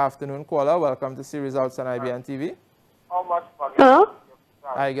 Good afternoon, caller. Welcome to See Results on IBN TV. How much money? Hello?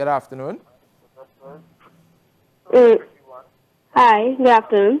 Hi, good afternoon. Hi, good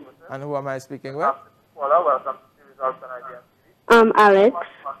afternoon. And who am I speaking with? Caller, welcome to See Results on IBN TV. Alex.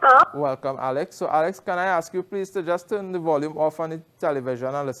 Welcome, Alex. So, Alex, can I ask you please to just turn the volume off on the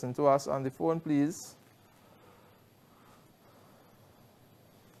television and listen to us on the phone, please?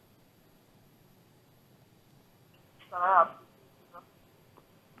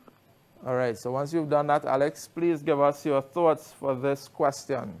 All right, so once you've done that, Alex, please give us your thoughts for this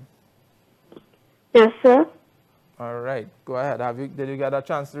question. Yes, sir. All right, go ahead. Did you get a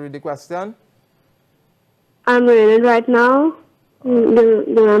chance to read the question? I'm reading it right now.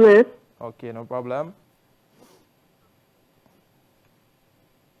 Okay, no problem.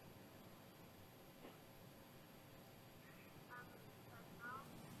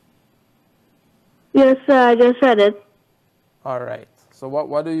 Yes, sir, I just read it. All right. So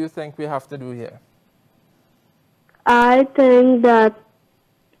what do you think we have to do here? I think that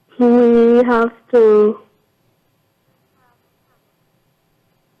we have to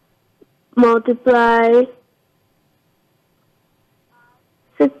multiply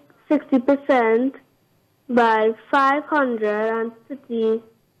 60% by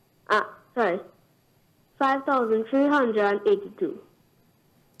 5,382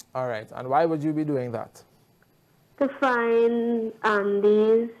 All right. And why would you be doing that? to find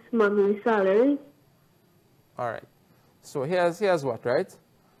Andy's monthly salary. All right. So here's what, right?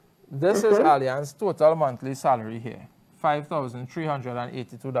 This is Allianz's total monthly salary here,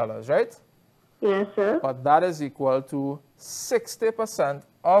 $5,382, right? Yes, sir. But that is equal to 60%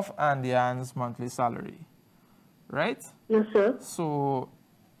 of Andian's monthly salary, right? Yes, sir. So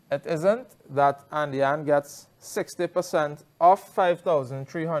it isn't that Andian gets 60% of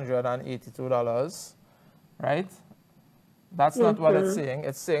 $5,382, right? That's not what it's saying.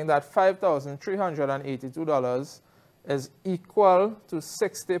 It's saying that $5,382 is equal to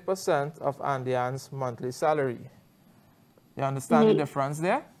 60% of Andian's monthly salary. You understand the difference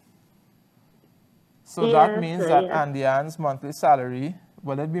there? So that means that Andian's monthly salary,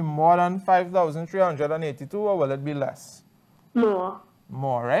 will it be more than 5,382 or will it be less? More.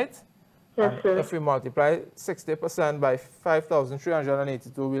 More, right? Yes, And sir. if we multiply 60% by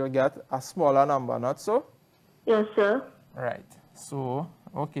 5,382, we'll get a smaller number, not so? Yes, sir. Right. So,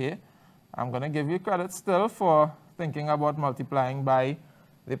 okay. I'm going to give you credit still for thinking about multiplying by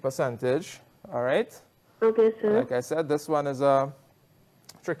the percentage. All right? Okay, sir. Like I said, this one is a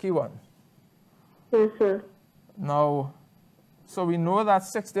tricky one. Yes, sir. Now, so we know that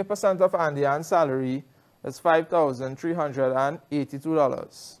 60% of Andian's salary is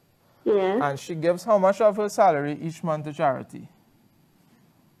 $5,382. Yes. And she gives how much of her salary each month to charity?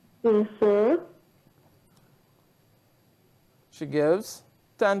 Yes, sir. She gives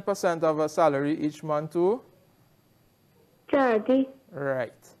 10% of her salary each month to? Charity.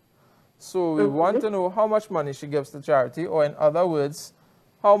 Right. So we want to know how much money she gives to charity, or in other words,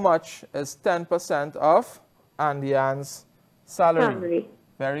 how much is 10% of Andian's salary?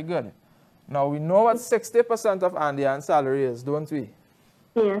 Very good. Now we know what 60% of Andian's salary is, don't we?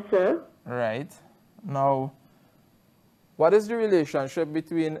 Yes, sir. Right. Now, what is the relationship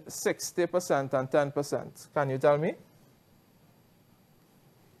between 60% and 10%? Can you tell me?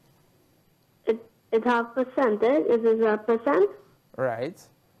 It has percentage. It is a percent. Right.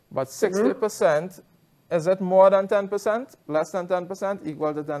 But 60%, is it more than 10%, less than 10%,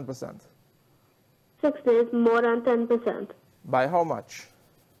 equal to 10%? 60 is more than 10%. By how much?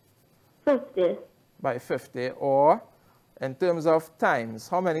 50. By 50. Or in terms of times,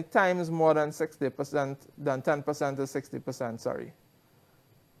 how many times more than 60%, than 10% is 60%, sorry?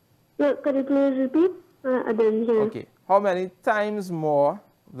 Could you please repeat? I didn't hear. Okay. How many times more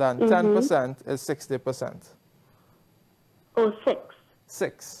than 10% is 60%? Oh, 6.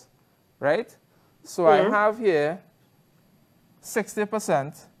 6, right? So I have here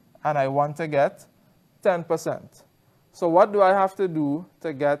 60% and I want to get 10%. So what do I have to do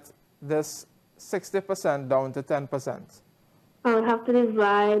to get this 60% down to 10%? I would have to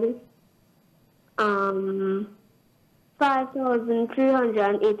divide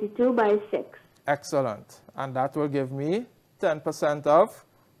 5,382 by 6. Excellent. And that will give me 10% of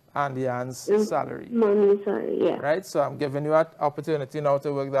Andian's salary. Monthly salary, yeah. Right? So I'm giving you an opportunity now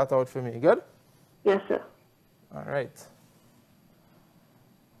to work that out for me. Good? Yes, sir. All right.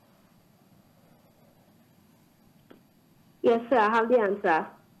 Yes, sir. I have the answer.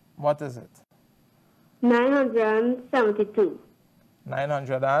 What is it? 972.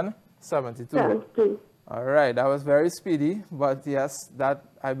 972. 72. All right, that was very speedy, but yes, that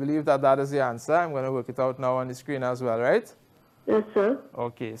I believe that is the answer. I'm going to work it out now on the screen as well, right? Yes, sir.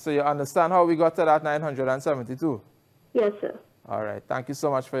 Okay, so you understand how we got to that 972? Yes, sir. All right, thank you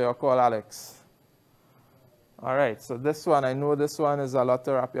so much for your call, Alex. All right, so this one, I know this one is a lot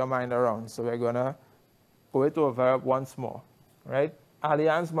to wrap your mind around, so we're going to go it over once more, right?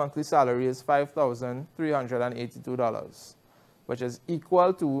 Allianz's monthly salary is $5,382, which is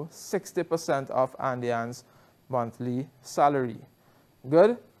equal to 60% of Allianz's monthly salary.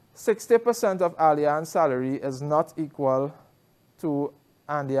 Good? 60% of Allianz's salary is not equal to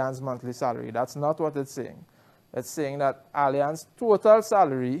Allianz's monthly salary. That's not what it's saying. It's saying that Allianz's total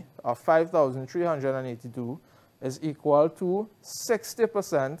salary of $5,382 is equal to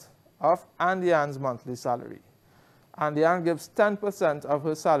 60% of Allianz's monthly salary. Allianz gives 10% of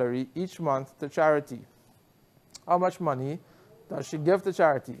her salary each month to charity. How much money does she give to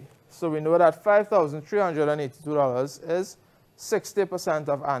charity? So we know that $5,382 is 60%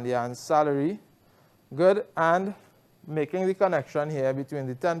 of Allianz's salary. Good, and making the connection here between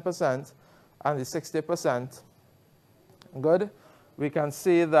the 10% and the 60%. Good, we can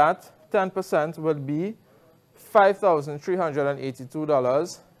say that 10% will be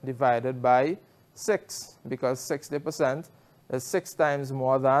 $5,382 divided by 6, because 60% is 6 times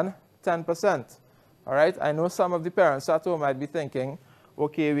more than 10%. All right, I know some of the parents at home might be thinking,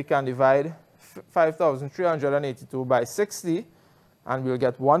 okay, we can divide 5,382 by 60 and we'll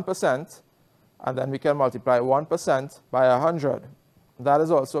get 1%, and then we can multiply 1% by 100. That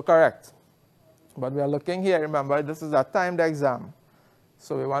is also correct. But we are looking here, remember, this is a timed exam.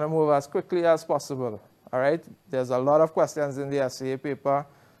 So we want to move as quickly as possible. All right, there's a lot of questions in the SCA paper.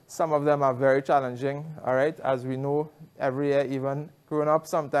 Some of them are very challenging. All right, as we know, every year, even grown-ups,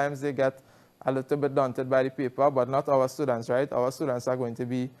 sometimes they get a little bit daunted by the paper, but not our students, right? Our students are going to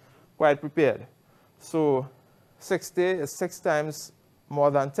be quite prepared. So 60 is 6 times more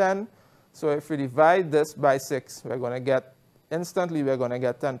than 10. So if we divide this by 6, we're going to get, instantly we're going to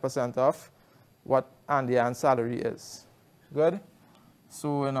get 10% of what Allianz's salary is. Good?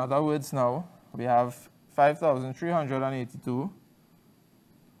 So in other words now, we have 5,382,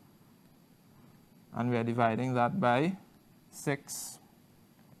 and we are dividing that by 6.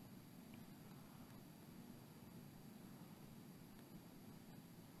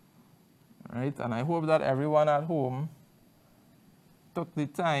 All right, and I hope that everyone at home took the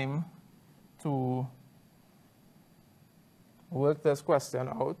time to work this question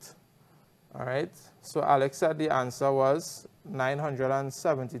out. All right, so Alex said the answer was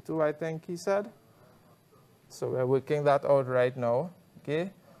 972, I think he said. So we're working that out right now,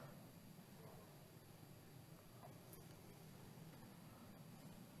 okay?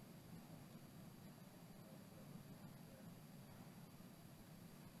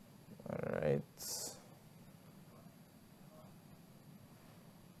 All right.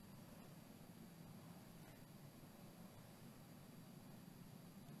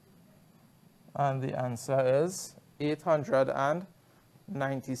 And the answer is $897.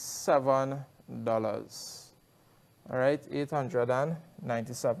 All right,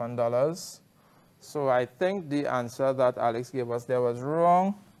 $897. So I think the answer that Alex gave us there was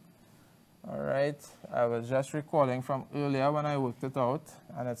wrong. All right, I was just recalling from earlier when I worked it out,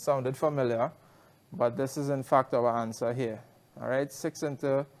 and it sounded familiar, but this is in fact our answer here. All right, 6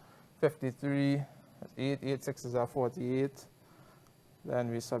 into 53, 8, 8 6s are 48.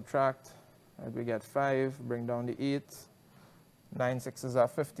 Then we subtract, and we get 5, bring down the 8. 9 6s are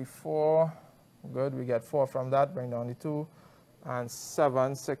 54. Good, we get 4 from that, bring down the 2. And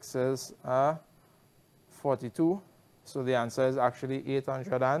 7 6s are 42. So the answer is actually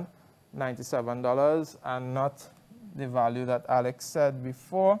 $897 and not the value that Alex said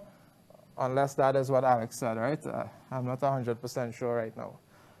before, unless that is what Alex said, right? I'm not 100% sure right now.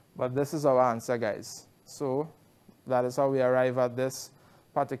 But this is our answer, guys. So that is how we arrive at this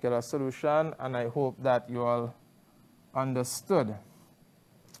particular solution, and I hope that you all understood.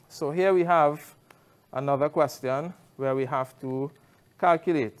 So here we have another question where we have to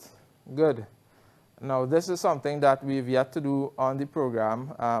calculate. Good. Now this is something that we've yet to do on the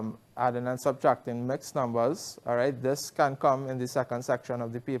program, adding and subtracting mixed numbers. All right, this can come in the second section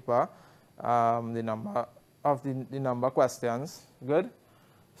of the paper, the number questions. Good.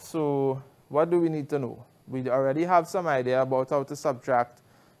 So what do we need to know? We already have some idea about how to subtract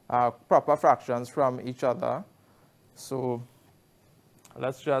proper fractions from each other. So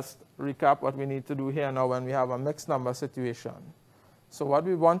let's just recap what we need to do here now when we have a mixed number situation. So what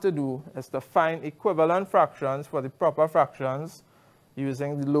we want to do is to find equivalent fractions for the proper fractions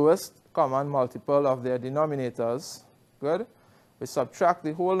using the lowest common multiple of their denominators. Good. We subtract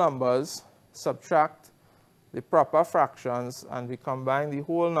the whole numbers, subtract the proper fractions, and we combine the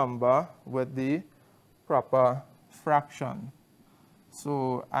whole number with the proper fraction.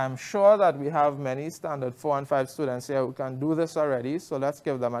 So I'm sure that we have many standard 4 and 5 students here who can do this already. So let's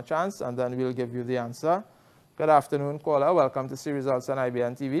give them a chance and then we'll give you the answer. Good afternoon, caller. Welcome to C Results on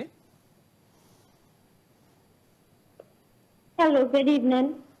IBN TV. Hello, good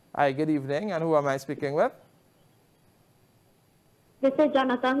evening. Hi, good evening. And who am I speaking with? This is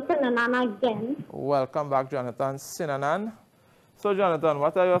Jonathan Sinanan again. Welcome back, Jonathan Sinanan. So, Jonathan,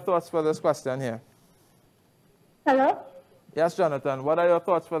 what are your thoughts for this question here? Hello? Yes, Jonathan, what are your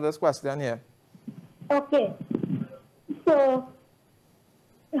thoughts for this question here? Okay. So,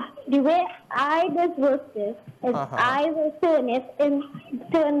 the way I just work this is I will turn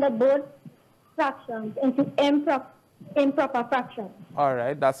the both fractions into improper fractions. All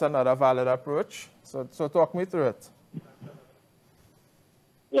right, that's another valid approach. So talk me through it.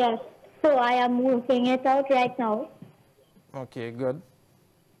 Yes. So I am working it out right now. Okay, good.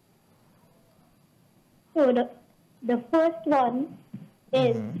 So the first one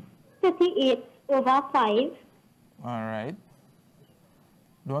is 38 over 5. All right.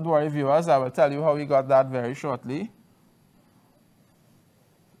 Don't worry, viewers. I will tell you how we got that very shortly.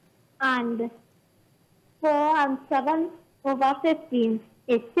 And 4 and 7 over 15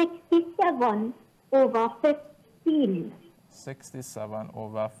 is 67 over 15. 67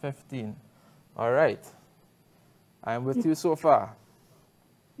 over 15. All right. I'm with you so far.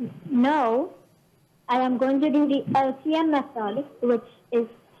 Now, I am going to do the LCM method, which is,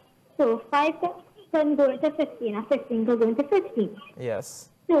 so 5 can go into 15 and 15 can go into 15. Yes.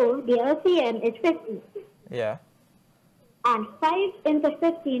 So, the LCM is 50. Yeah. And 5 into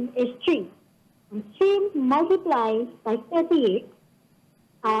 15 is 3. And 3 multiplied by 38.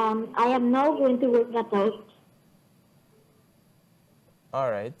 I am now going to work that out. All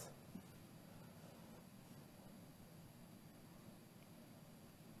right.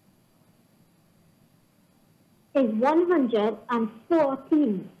 Is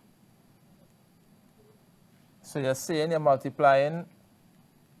 114. So you're saying you're multiplying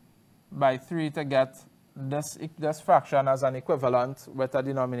by 3 to get this fraction as an equivalent with a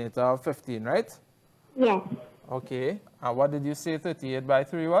denominator of 15, right? Yes. Okay. And what did you say 38 by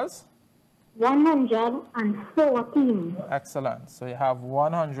 3 was? 114. Excellent. So you have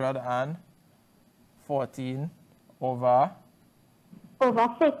 114 over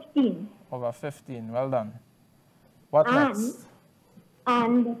 15. Over 15. Well done. What next?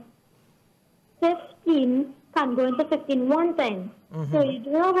 And 15 can go into 15 one time. So you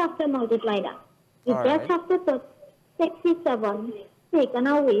do not have to multiply that. You just have to put 67 taken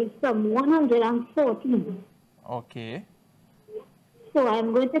away from 114. Okay. So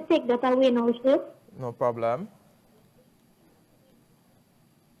I'm going to take that away now, sir. No problem.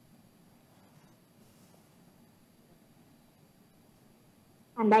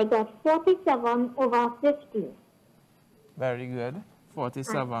 And I got 47 over 15. Very good.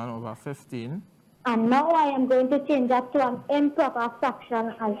 47 over 15. And now I am going to change that to an improper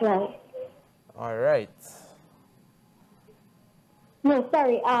fraction as well. All right. No,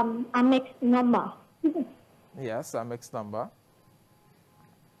 sorry, a mixed number. Yes, a mixed number.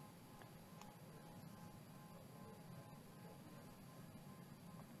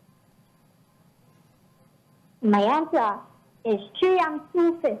 My answer is 3 and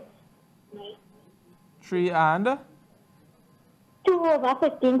 2/5. 3 and? 2 over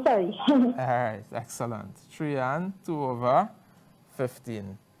 15, sorry. All right, excellent. 3 and 2 over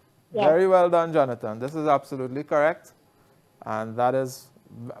 15. Yes. Very well done, Jonathan. This is absolutely correct. And that is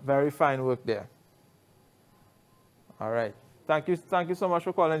very fine work there. All right. Thank you so much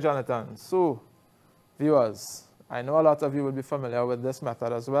for calling, Jonathan. So, viewers, I know a lot of you will be familiar with this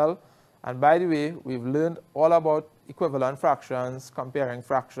method as well. And by the way, we've learned all about equivalent fractions, comparing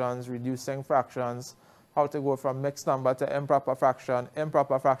fractions, reducing fractions, how to go from mixed number to improper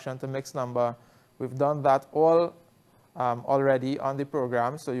fraction to mixed number. We've done that all already on the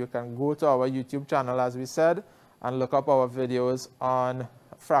program, so you can go to our YouTube channel, as we said, and look up our videos on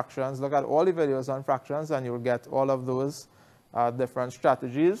fractions. Look at all the videos on fractions, and you'll get all of those different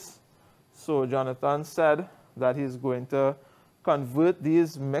strategies. So Jonathan said that he's going to convert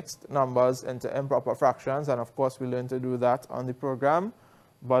these mixed numbers into improper fractions, and of course we learn to do that on the program,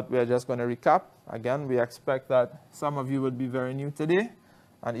 but we're just going to recap. Again, we expect that some of you would be very new today,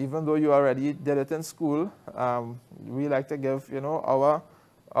 and even though you already did it in school, we like to give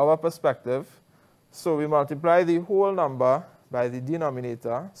our perspective. So we multiply the whole number by the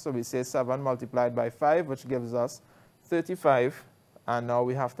denominator, so we say 7 multiplied by 5, which gives us 35, and now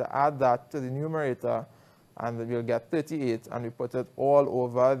we have to add that to the numerator, and we'll get 38, and we put it all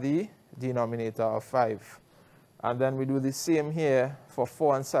over the denominator of 5. And then we do the same here for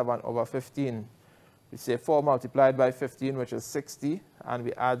 4 and 7 over 15. We say 4 multiplied by 15, which is 60, and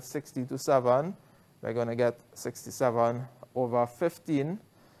we add 60 to 7. We're going to get 67 over 15.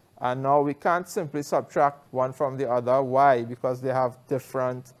 And now we can't simply subtract one from the other. Why? Because they have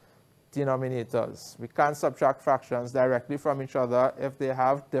different denominators. We can't subtract fractions directly from each other if they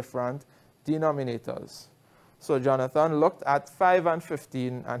have different denominators. So Jonathan looked at 5 and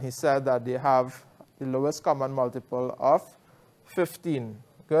 15, and he said that they have the lowest common multiple of 15.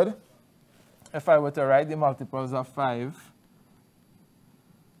 Good? If I were to write the multiples of 5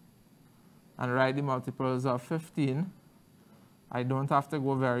 and write the multiples of 15, I don't have to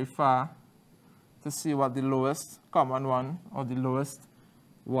go very far to see what the lowest common one, or the lowest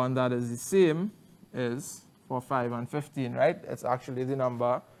one that is the same, is for 5 and 15, right? It's actually the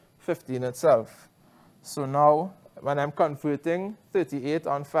number 15 itself. So now, when I'm converting 38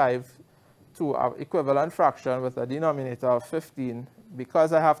 on 5 to an equivalent fraction with a denominator of 15,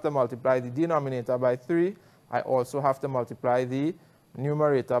 because I have to multiply the denominator by 3, I also have to multiply the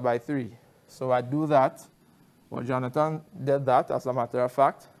numerator by 3. So I do that. Well, Jonathan did that, as a matter of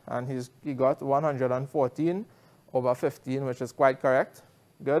fact, and he got 114 over 15, which is quite correct.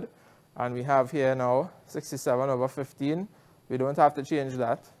 Good. And we have here now 67 over 15. We don't have to change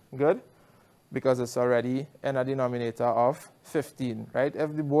that. Good. Because it's already in a denominator of 15, right?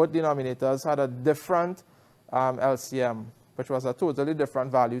 If the both denominators had a different LCM, which was a totally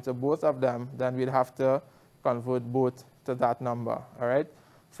different value to both of them, then we'd have to convert both to that number, all right?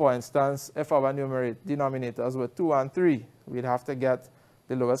 For instance, if our denominators were 2 and 3, we'd have to get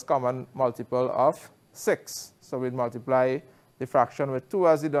the lowest common multiple of 6. So we'd multiply the fraction with 2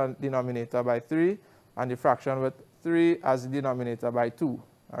 as the denominator by 3, and the fraction with 3 as the denominator by 2, all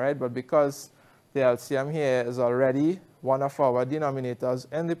right? But because the LCM here is already one of our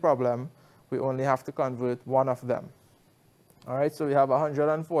denominators in the problem, we only have to convert one of them. All right, so we have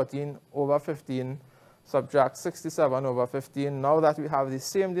 114 over 15, subtract 67 over 15. Now that we have the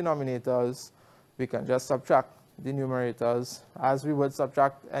same denominators, we can just subtract the numerators as we would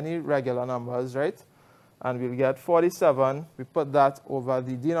subtract any regular numbers, right? And we'll get 47. We put that over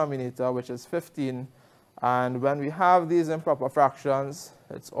the denominator, which is 15. And when we have these improper fractions,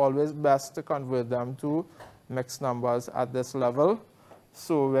 it's always best to convert them to mixed numbers at this level.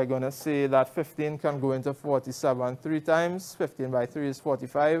 So we're going to say that 15 can go into 47 3 times. 15 by 3 is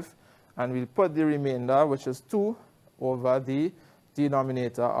 45. And we'll put the remainder, which is 2, over the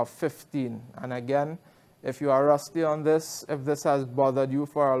denominator of 15. And again, if you are rusty on this, if this has bothered you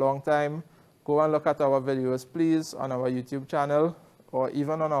for a long time, go and look at our videos, please, on our YouTube channel, or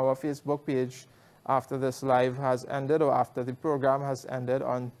even on our Facebook page after this live has ended, or after the program has ended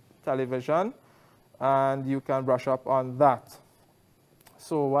on television, and you can brush up on that.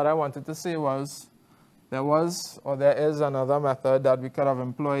 So what I wanted to say was, there is another method that we could have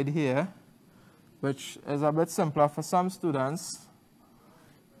employed here, which is a bit simpler for some students,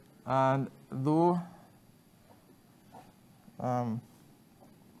 and though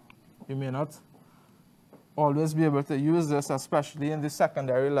you may not always be able to use this, especially in the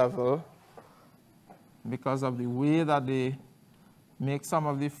secondary level, because of the way that they make some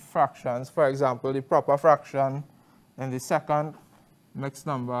of the fractions. For example, the proper fraction in the second mixed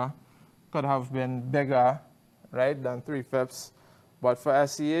number could have been bigger, right, than 3/5. But for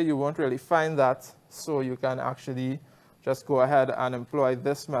SEA, you won't really find that, so you can actually just go ahead and employ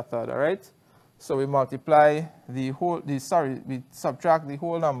this method, all right? So we multiply we subtract the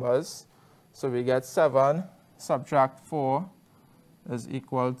whole numbers. So we get 7 subtract 4 is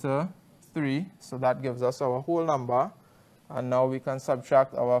equal to 3. So that gives us our whole number. And now we can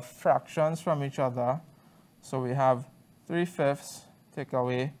subtract our fractions from each other. So we have 3/5, take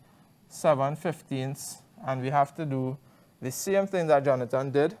away 7/15, and we have to do the same thing that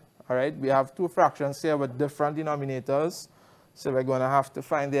Jonathan did. All right, we have two fractions here with different denominators. So we're going to have to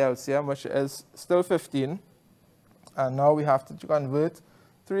find the LCM, which is still 15. And now we have to convert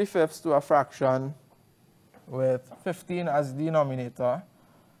 3/5 to a fraction with 15 as denominator.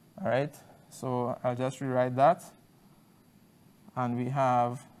 All right, so I'll just rewrite that. And we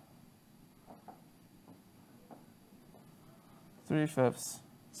have 3/5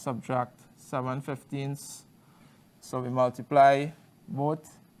 subtract 7/15. So we multiply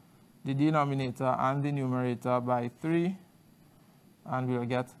both the denominator and the numerator by 3. And we'll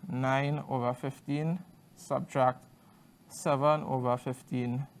get 9 over 15 subtract 7 over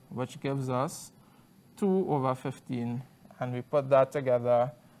 15, which gives us 2 over 15. And we put that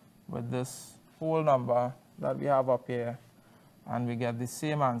together with this whole number that we have up here. and we get the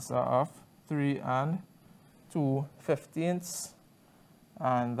same answer of 3 2/15,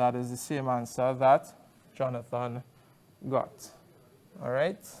 and that is the same answer that Jonathan got. All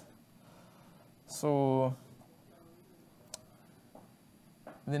right. So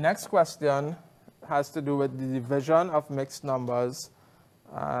the next question has to do with the division of mixed numbers,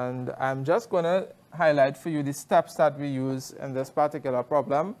 and I'm just going to highlight for you the steps that we use in this particular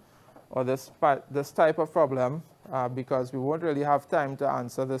problem, or this type of problem, because we won't really have time to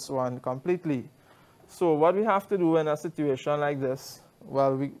answer this one completely. So what we have to do in a situation like this,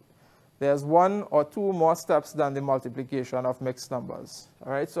 well, there's one or two more steps than the multiplication of mixed numbers.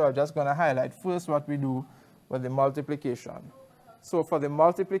 All right, so I'm just going to highlight first what we do with the multiplication. So for the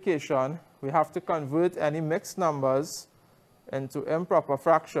multiplication, we have to convert any mixed numbers into improper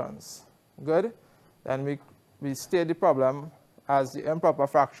fractions. Good? Then we state the problem as the improper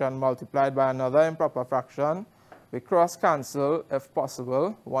fraction multiplied by another improper fraction. We cross-cancel, if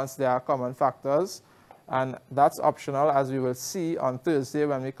possible, once there are common factors. And that's optional, as we will see on Thursday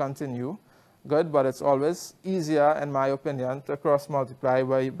when we continue. Good, but it's always easier, in my opinion, to cross-multiply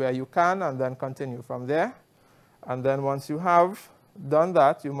where you can and then continue from there. And then once you have done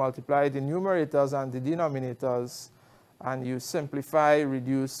that, you multiply the numerators and the denominators, and you simplify,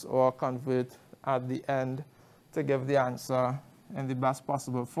 reduce, or convert at the end to give the answer in the best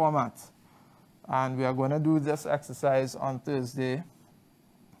possible format. And we are going to do this exercise on Thursday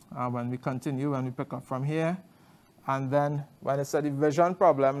when we continue, when we pick up from here. And then when it's a division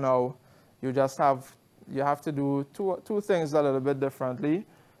problem now, you have to do two things a little bit differently.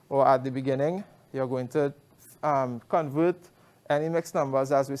 Or at the beginning, you're going to convert any mixed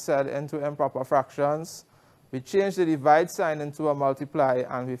numbers, as we said, into improper fractions. We change the divide sign into a multiply,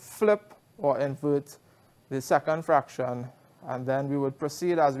 and we flip or invert the second fraction. And then we would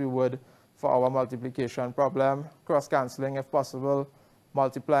proceed as we would for our multiplication problem, cross-canceling if possible,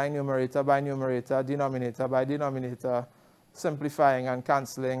 multiplying numerator by numerator, denominator by denominator, simplifying and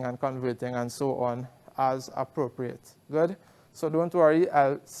canceling and converting and so on as appropriate. Good? So don't worry,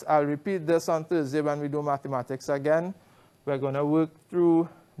 I'll repeat this on Thursday when we do mathematics again. We're going to work through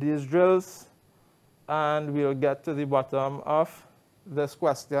these drills, and we'll get to the bottom of this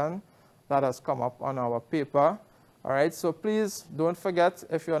question that has come up on our paper. All right, so please don't forget,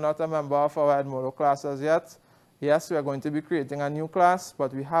 if you're not a member of our Edmodo classes yet, yes, we are going to be creating a new class,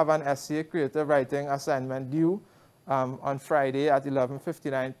 but we have an essay creative writing assignment due on Friday at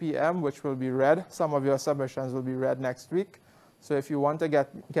 11:59 p.m., which will be read. Some of your submissions will be read next week. So if you want to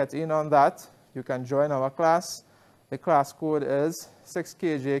get in on that, you can join our class. The class code is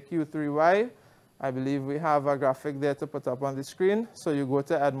 6KJQ3Y. I believe we have a graphic there to put up on the screen. So you go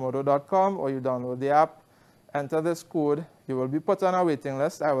to edmodo.com or you download the app, enter this code. You will be put on a waiting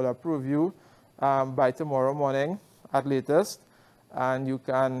list. I will approve you by tomorrow morning at latest, and you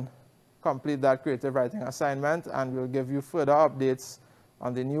can complete that creative writing assignment, and we'll give you further updates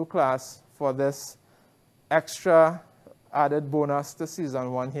on the new class for this extra added bonus to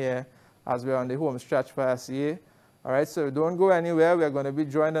season 1 here as we're on the home stretch for SEA. All right, so don't go anywhere. We're going to be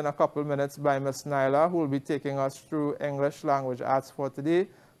joined in a couple minutes by Miss Nyla, who will be taking us through English language arts for today.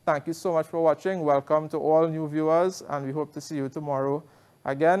 Thank you so much for watching. Welcome to all new viewers, and we hope to see you tomorrow.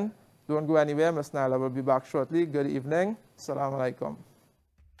 Again, don't go anywhere. Miss Nyla will be back shortly. Good evening. Assalamu alaikum.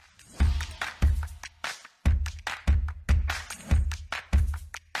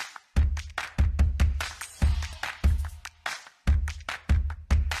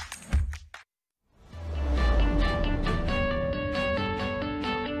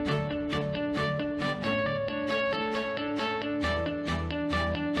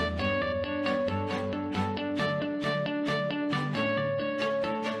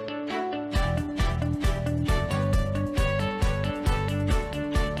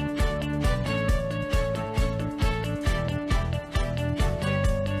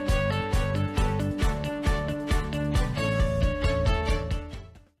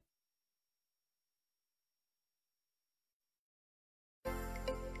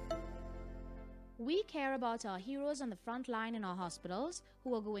 We care about our heroes on the front line in our hospitals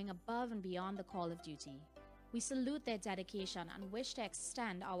who are going above and beyond the call of duty. We salute their dedication and wish to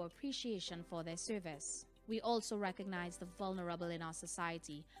extend our appreciation for their service. We also recognize the vulnerable in our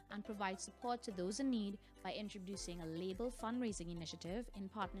society and provide support to those in need by introducing a label fundraising initiative in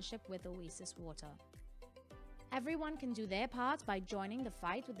partnership with Oasis Water. Everyone can do their part by joining the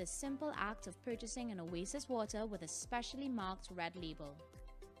fight with the simple act of purchasing an Oasis Water with a specially marked red label.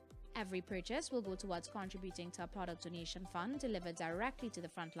 Every purchase will go towards contributing to a product donation fund delivered directly to the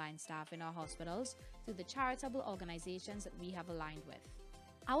frontline staff in our hospitals through the charitable organizations that we have aligned with.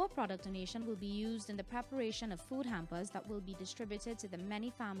 Our product donation will be used in the preparation of food hampers that will be distributed to the many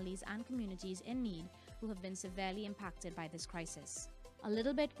families and communities in need who have been severely impacted by this crisis. A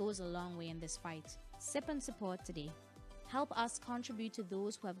little bit goes a long way in this fight. Sip and support today. Help us contribute to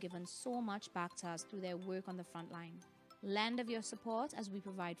those who have given so much back to us through their work on the front line. Lend of your support as we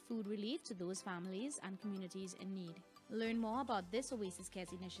provide food relief to those families and communities in need. Learn more about this Oasis Cares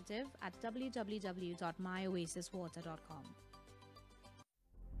initiative at www.myoasiswater.com.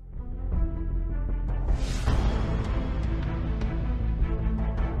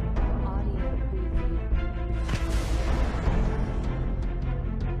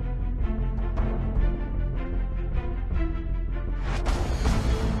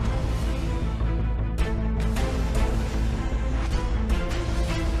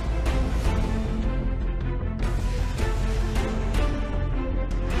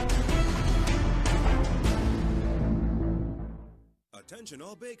 Attention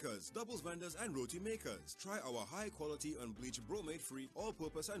all bakers, doubles vendors and roti makers. Try our high quality unbleached bromate free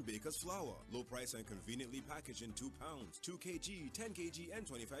all-purpose and baker's flour. Low price and conveniently packaged in 2 pounds, 2 kg, 10 kg and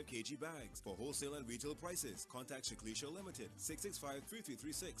 25 kg bags. For wholesale and retail prices, contact Shiklisha Limited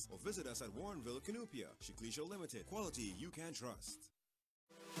 665-3336 or visit us at Warrenville, Canupia. Shiklisha Limited, quality you can trust.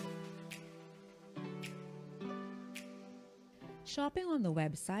 Shopping on the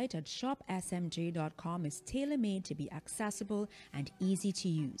website at shopsmj.com is tailor-made to be accessible and easy to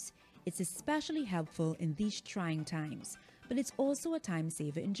use. It's especially helpful in these trying times, but it's also a time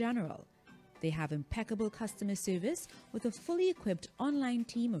saver in general. They have impeccable customer service with a fully equipped online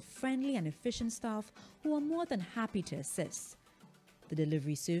team of friendly and efficient staff who are more than happy to assist. The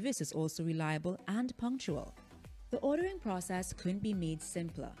delivery service is also reliable and punctual. The ordering process couldn't be made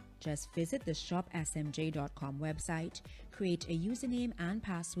simpler. Just visit the shopsmj.com website, create a username and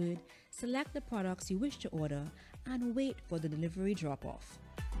password, select the products you wish to order, and wait for the delivery drop-off.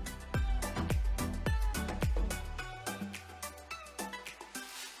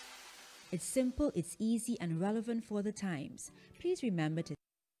 It's simple, it's easy, and relevant for the times. Please remember to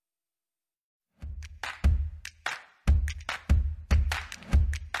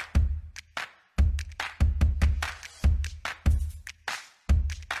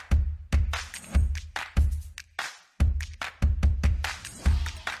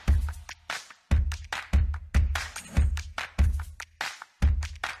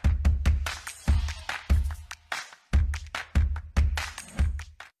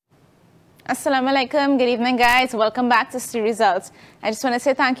Assalamu alaikum, good evening guys, welcome back to Street Results. I just want to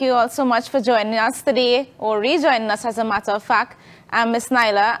say thank you all so much for joining us today, or rejoining us as a matter of fact. I'm Miss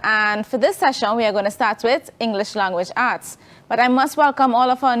Nyla, and for this session we are going to start with English Language Arts. But I must welcome all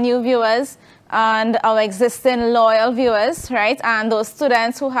of our new viewers and our existing loyal viewers, right, and those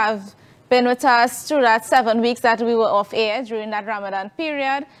students who have been with us through that 7 weeks that we were off air during that Ramadan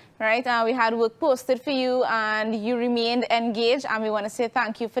period. Right, we had work posted for you and you remained engaged, and we want to say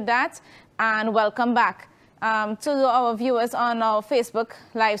thank you for that and welcome back. To our viewers on our Facebook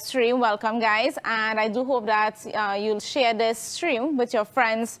live stream, welcome guys, and I do hope that you'll share this stream with your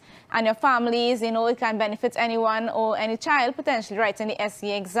friends and your families. You know, it can benefit anyone or any child potentially writing the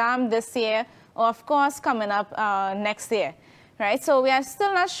SE exam this year, or of course coming up next year. Right, so we are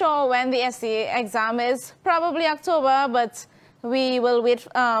still not sure when the SE exam is, probably October, but we will wait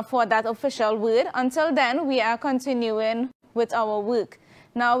for that official word. Until then, we are continuing with our work.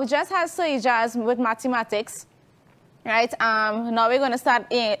 Now, we just had Sir Ijaz with mathematics, right? Now we're going to start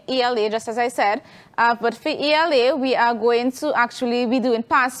ELA, just as I said. But for ELA, we are going to actually be doing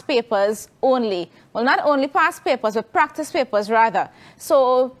past papers only. Well, not only past papers, but practice papers, rather.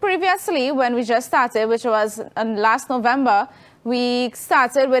 So previously, when we just started, which was last November, we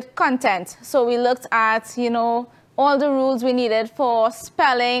started with content. So we looked at, you know, all the rules we needed for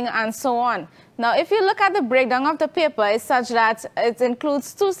spelling and so on. Now, if you look at the breakdown of the paper, it's such that it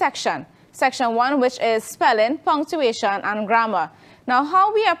includes 2 sections. Section 1, which is spelling, punctuation, and grammar. Now,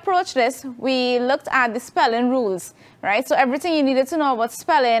 how we approach this, we looked at the spelling rules, right? So everything you needed to know about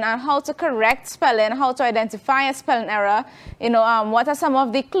spelling and how to correct spelling, how to identify a spelling error, you know, what are some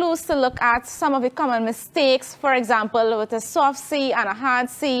of the clues to look at, some of the common mistakes, for example, with a soft C and a hard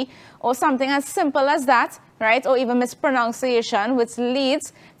C, or something as simple as that, right? Or even mispronunciation, which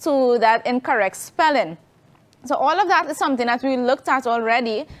leads to that incorrect spelling. So all of that is something that we looked at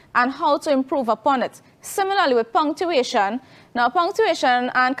already and how to improve upon it. Similarly with punctuation. Now punctuation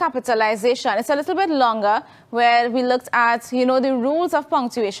and capitalization, it's a little bit longer, where we looked at, you know, the rules of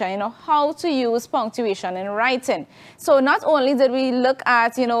punctuation, you know, how to use punctuation in writing. So not only did we look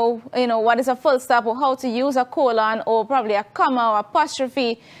at, you know, what is a full stop, or how to use a colon, or probably a comma or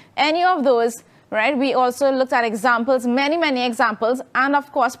apostrophe, any of those, right? We also looked at examples, many examples, and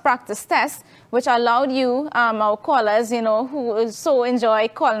of course practice tests, which allowed you, our callers, you know, who so enjoy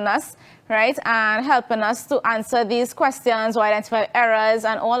calling us, right, and helping us to answer these questions or identify errors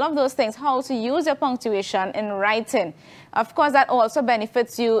and all of those things, how to use your punctuation in writing. Of course, that also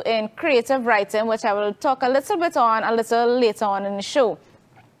benefits you in creative writing, which I will talk a little bit on a little later on in the show,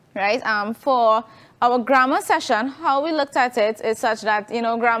 right? For our grammar session, how we looked at it is such that, you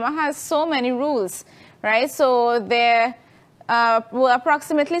know, grammar has so many rules, right? So there were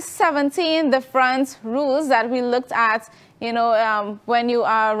approximately 17 different rules that we looked at, you know, when you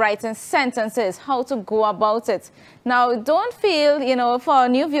are writing sentences, how to go about it. Now, don't feel, you know, for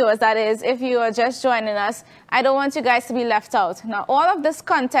new viewers, that is, if you are just joining us, I don't want you guys to be left out. Now, all of this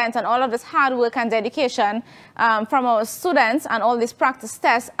content and all of this hard work and dedication from our students and all these practice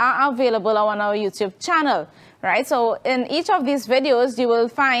tests are available on our YouTube channel, right? So in each of these videos, you will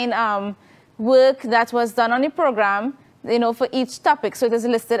find work that was done on the program, you know, for each topic. So it is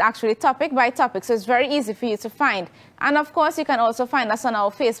listed actually topic by topic. So it's very easy for you to find. And of course, you can also find us on our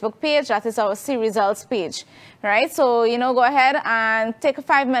Facebook page. That is our C Results page, right? So, you know, go ahead and take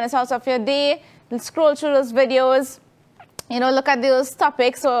 5 minutes out of your day, scroll through those videos, you know, look at those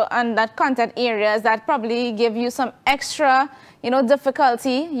topics and that content areas that probably give you some extra, you know,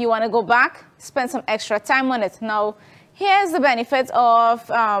 difficulty. You want to go back, spend some extra time on it. Now, here's the benefit of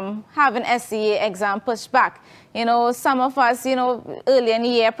having SCA exam pushed back. You know, some of us, you know, early in the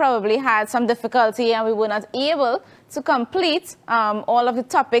year probably had some difficulty and we were not able to complete all of the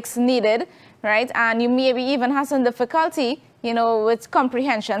topics needed, right? And you maybe even have some difficulty, you know, with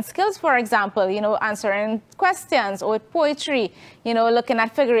comprehension skills, for example, you know, answering questions or with poetry, you know, looking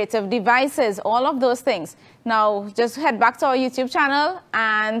at figurative devices, all of those things. Now, just head back to our YouTube channel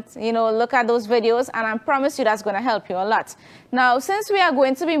and, you know, look at those videos, and I promise you that's going to help you a lot. Now, since we are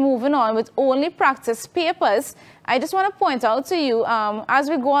going to be moving on with only practice papers, I just want to point out to you, as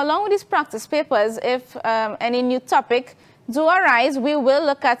we go along with these practice papers, if any new topic do arise, we will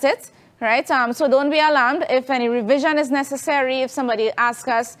look at it, right? So don't be alarmed if any revision is necessary. If somebody asks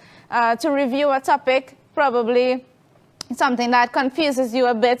us to review a topic, probably something that confuses you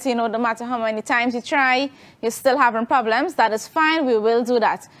a bit, you know, no matter how many times you try, you're still having problems, that is fine, we will do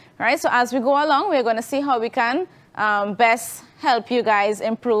that, right? So as we go along, we're going to see how we can best help you guys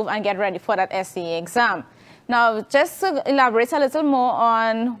improve and get ready for that SCA exam. Now, just to elaborate a little more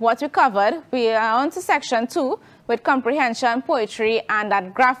on what we covered, we are on to section 2 with comprehension, poetry, and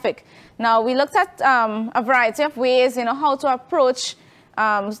that graphic. Now, we looked at a variety of ways, you know, how to approach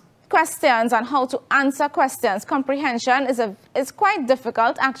questions and how to answer questions. Comprehension is quite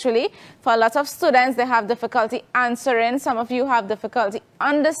difficult, actually. For a lot of students, they have difficulty answering. Some of you have difficulty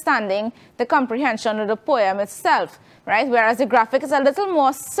understanding the comprehension of the poem itself, right? Whereas the graphic is a little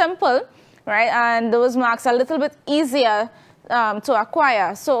more simple, right? And those marks are a little bit easier to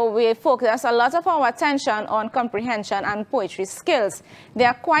acquire. So we focus a lot of our attention on comprehension and poetry skills. They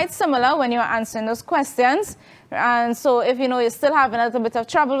are quite similar when you're answering those questions. And so if you know you're still having a little bit of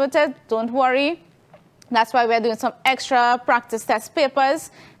trouble with it, don't worry. That's why we're doing some extra practice test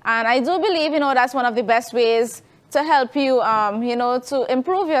papers. And I do believe, you know, that's one of the best ways to help you, you know, to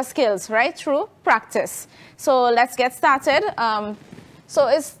improve your skills, right, through practice. So let's get started.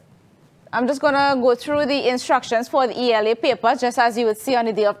 I'm just going to go through the instructions for the ELA paper, just as you would see on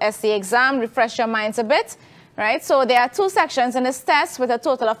the day of SCA exam, refresh your minds a bit, right? So there are 2 sections in this test with a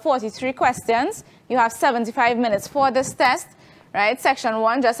total of 43 questions. You have 75 minutes for this test, right? Section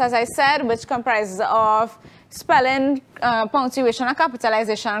 1, just as I said, which comprises of spelling, punctuation and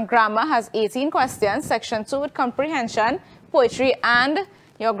capitalization and grammar, has 18 questions. Section 2 with comprehension, poetry, and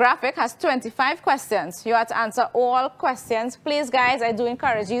your graphic has 25 questions. You have to answer all questions. Please, guys, I do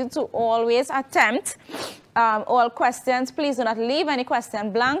encourage you to always attempt all questions. Please do not leave any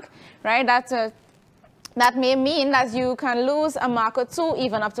question blank, right? That may mean that you can lose a mark or 2,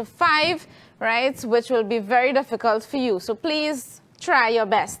 even up to 5, right, which will be very difficult for you. So please try your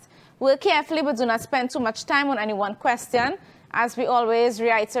best. Work carefully, but do not spend too much time on any one question. As we always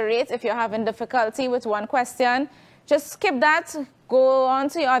reiterate, if you're having difficulty with one question, just skip that, go on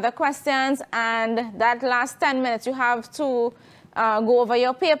to your other questions, and that last 10 minutes you have to go over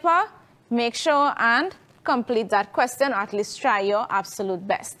your paper, make sure and complete that question, or at least try your absolute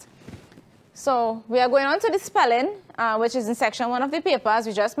best. So we are going on to the spelling, which is in section 1 of the paper, as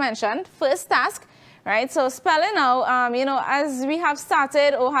we just mentioned. First task, right? So spelling now, you know, as we have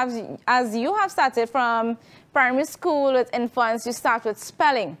started, or as you have started from primary school with infants, you start with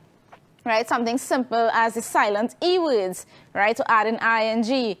spelling, right? Something simple as the silent E words, right? To add an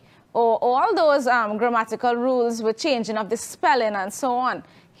ing, or all those grammatical rules with changing of the spelling and so on.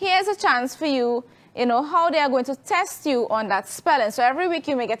 here's a chance for you, you know, how they are going to test you on that spelling. So every week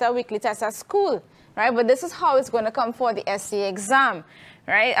you may get a weekly test at school, right? But this is how it's going to come for the SC exam,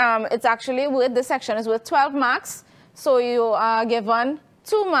 right? It's actually with this section is with 12 marks. So you are given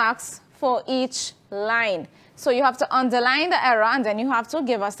 2 marks for each line. So you have to underline the error and then you have to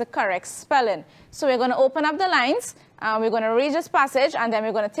give us the correct spelling. So we're going to open up the lines. We're going to read this passage and then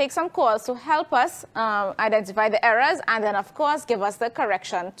we're going to take some calls to help us identify the errors and then, of course, give us the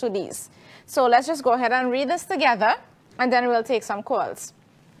correction to these. So let's just go ahead and read this together and then we'll take some calls.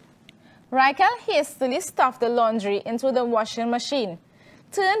 Raquel hastily stuffed the laundry into the washing machine,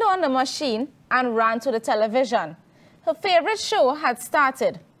 turned on the machine and ran to the television. Her favorite show had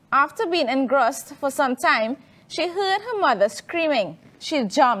started. After being engrossed for some time, she heard her mother screaming. She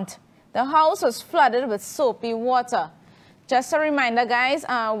jumped. The house was flooded with soapy water. Just a reminder, guys,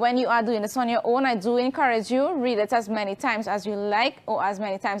 when you are doing this on your own, I do encourage you, read it as many times as you like or as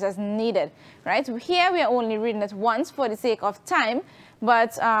many times as needed, right? Here, we are only reading it once for the sake of time,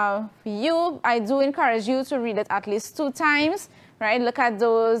 but I do encourage you to read it at least 2 times, right? Look at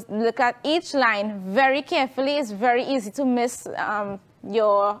each line very carefully. It's very easy to miss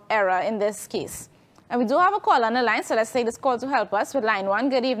your error in this case. And we do have a call on the line, so let's take this call to help us with line 1.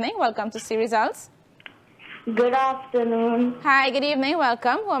 Good evening. Welcome to C Results. Good afternoon. Hi, good evening.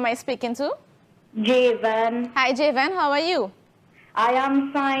 Welcome. Who am I speaking to? Javen. Hi, Javen. How are you? I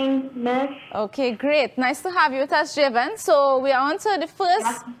am fine, miss. Okay, great. Nice to have you with us, Javen. So we are on to the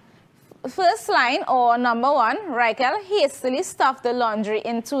first line, or number 1. Raquel hastily stuffed the laundry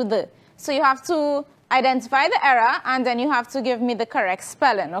into the. So you have to identify the error and then you have to give me the correct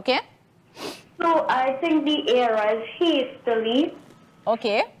spelling, okay? So I think the error is hastily.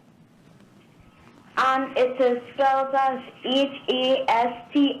 Okay. And it is spelled as H-A-S-T-I-L-Y.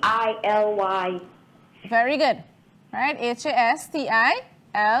 Very good. Right, H-A-S-T-I-L-Y.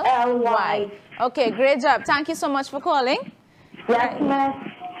 Okay, great job. Thank you so much for calling. Yes, miss.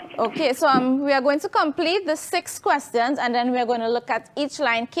 Okay, so we are going to complete the 6 questions and then we are going to look at each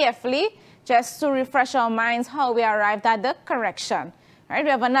line carefully just to refresh our minds how we arrived at the correction. All right,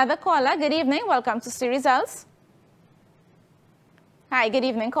 we have another caller. Good evening. Welcome to C Results. Hi, good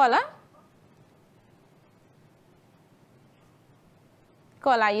evening, caller.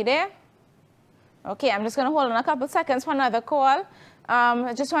 Caller, are you there? Okay, I'm just going to hold on a couple seconds for another call.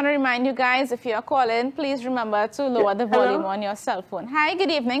 I just want to remind you guys, if you are calling, please remember to lower the volume on your cell phone. Hi, good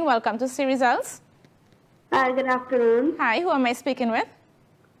evening. Welcome to C Results. Hi, good afternoon. Hi, who am I speaking with?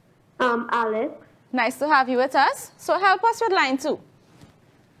 Alex. Nice to have you with us. So help us with line 2.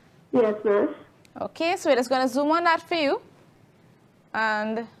 Yes, miss. Okay, so we're just going to zoom on that for you.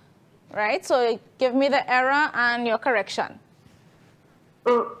 And, right, so give me the error and your correction.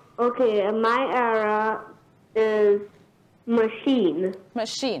 Oh, okay, my error is machine.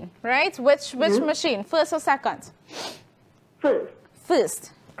 Machine, right? Which machine? First or second? First.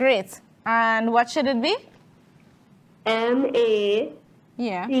 First, great. And what should it be? M-A-C-H-I-N-E.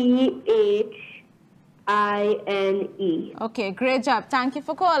 Okay, great job. Thank you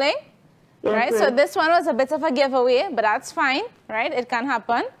for calling. Yes, right, so this one was a bit of a giveaway, but that's fine, right? It can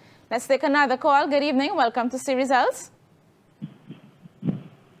happen. Let's take another call. Good evening. Welcome to C Results.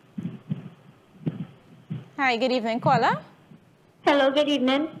 Hi, good evening, caller. Hello, good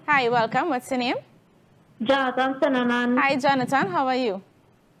evening. Hi, welcome. What's your name? Jonathan Sananan. Hi, Jonathan. How are you?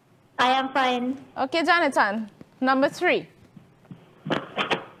 I am fine. Okay, Jonathan. Number 3.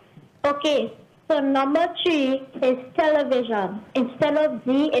 Okay, so number 3 is television. Instead of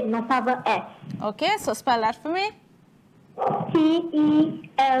Z, it must have an S. Okay, so spell that for me.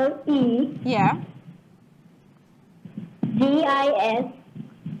 T-E-L-E. Yeah. V-I-S-I-O-N.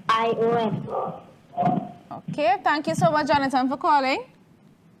 Okay, thank you so much, Jonathan, for calling.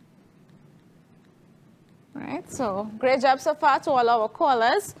 All right, so great job so far to all our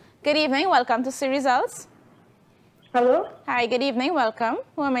callers. Good evening. Welcome to C Results. Hello? Hi, good evening. Welcome.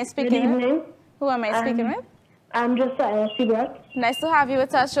 Who am I speaking with? Good evening. Who am I speaking with? I'm Josiah Seabrook. Nice to have you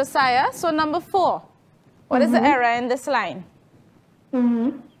with us, Josiah. So number 4. What is the error in this line? She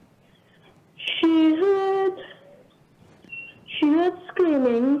heard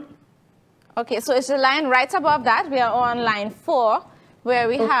screaming. Okay, so it's the line right above that. We are on line 4, where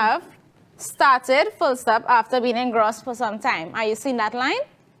we have started, full stop, after being engrossed for some time. Are you seeing that line?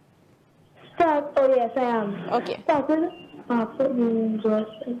 Oh, yes, I am. Okay. Started after being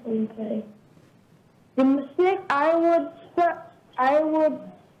engrossed for some time. The mistake, I would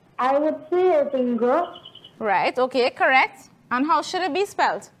say it's engrossed. Right, okay, correct. And how should it be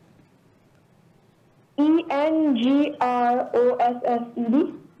spelled? E-N-G-R-O-S-S-E-D.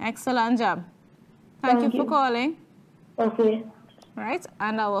 Excellent job. Thank you for calling. Okay. right?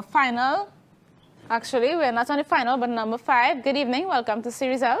 And our final, actually, we're not on the final, but number 5. Good evening. Welcome to C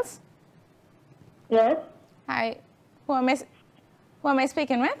Results. Yes. Hi. Who am I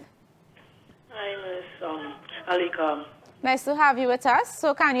speaking with? Hi, Miss Alika. Nice to have you with us.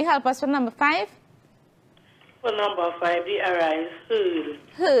 So can you help us with number 5? For number 5, the error is heard.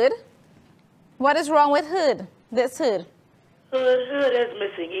 Heard. What is wrong with heard? This heard. Heard is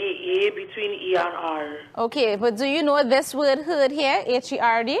missing a between E and R. Okay, but do you know this word heard here,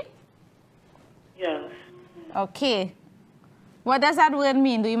 H-E-R-D? Yes. Okay. What does that word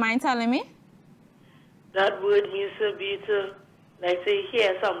mean? Do you mind telling me? That word means to be to, like, say,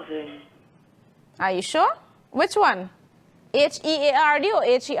 hear something. Are you sure? Which one? H-E-A-R-D or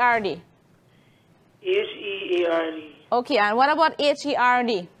H-E-R-D? H-E-A-R-D. Okay, and what about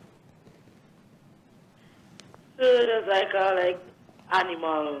H-E-R-D? Heard is like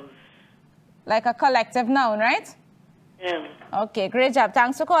animals. Like a collective noun, right? Yeah. Okay, great job.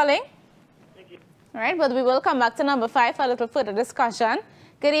 Thanks for calling. Thank you. All right, but we will come back to number 5 for a little further discussion.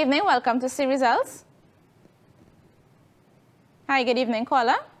 Good evening. Welcome to C Results. Hi, good evening,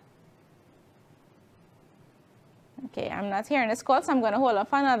 caller. Okay, I'm not hearing this call, so I'm going to hold on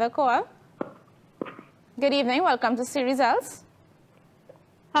for another call. Good evening. Welcome to C Results.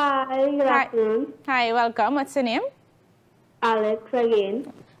 Hi, good afternoon. Hi, welcome. What's your name? Alex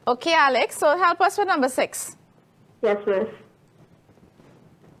again. Okay, Alex. So help us with number 6. Yes, miss.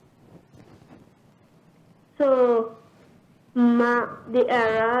 So, the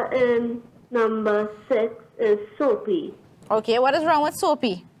error in number 6 is soapy. Okay, what is wrong with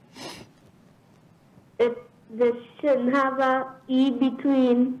soapy? This shouldn't have a E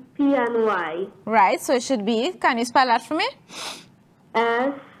between P and Y. Right, so it should be, can you spell that for me?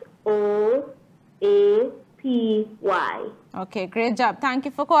 S-O-A-P-Y. Okay, great job. Thank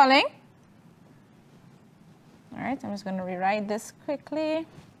you for calling. All right, I'm just going to rewrite this quickly.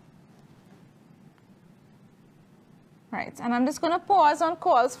 Right, and I'm just going to pause on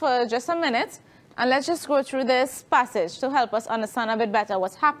calls for just a minute, and let's just go through this passage to help us understand a bit better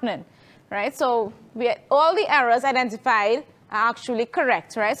what's happening. Right, so all the errors identified are actually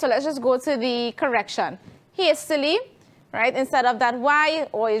correct, right? So let's just go to the correction. Hastily, right, instead of that Y,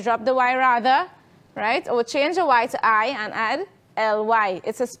 or you drop the Y rather, right, or change the Y to I and add L-Y.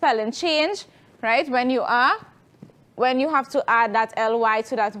 It's a spelling change, right, when you have to add that L-Y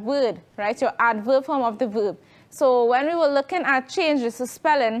to that word, right, your adverb form of the verb. So when we were looking at changes to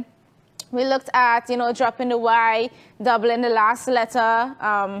spelling, we looked at, dropping the Y, doubling the last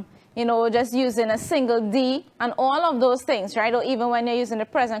letter, just using a single D and all of those things, right? Or even when you're using the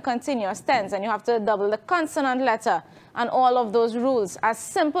present continuous tense and you have to double the consonant letter and all of those rules. As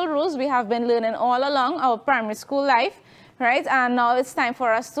simple rules we have been learning all along our primary school life, right? And now it's time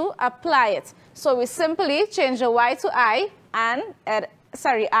for us to apply it. So we simply change the Y to I and add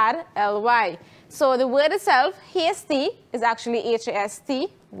L-Y. So the word itself, hasty, is actually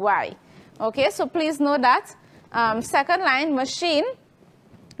H-A-S-T-Y. Okay, so please note that. Second line, machine,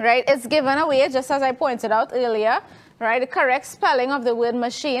 right, it's given away, just as I pointed out earlier, right? The correct spelling of the word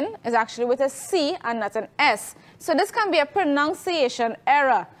machine is actually with a C and not an S. So this can be a pronunciation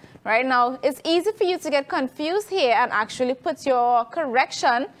error. Right now, it's easy for you to get confused here and actually put your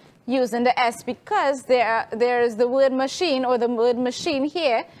correction using the S because there is the word machine, or the word machine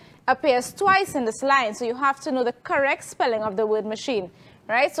here appears twice in this line. So you have to know the correct spelling of the word machine,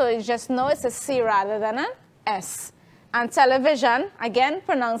 right? So you just know it's a C rather than an S. And television, again,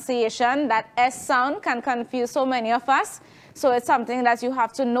 pronunciation, that S sound can confuse so many of us. So it's something that you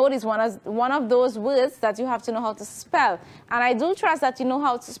have to notice, one of those words that you have to know how to spell. And I do trust that you know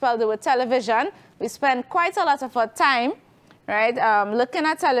how to spell the word television. We spend quite a lot of our time, right, looking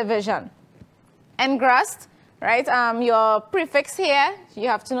at television. Engrossed, right, your prefix here, you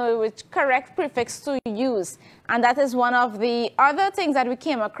have to know which correct prefix to use. And that is one of the other things that we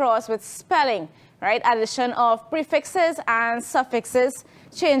came across with spelling, right? Addition of prefixes and suffixes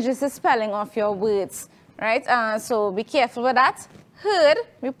changes the spelling of your words. Right, so be careful with that. Herd,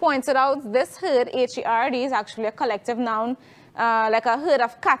 we pointed out this herd, H-E-R-D, is actually a collective noun, like a herd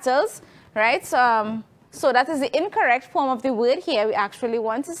of cattle, right? So that is the incorrect form of the word here. We actually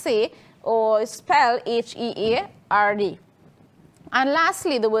want to say or spell H-E-A-R-D. And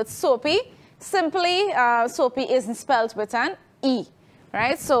lastly, the word soapy. Simply, soapy isn't spelled with an E,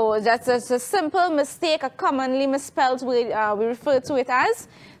 right? So that's a simple mistake, a commonly misspelled word we refer to it as.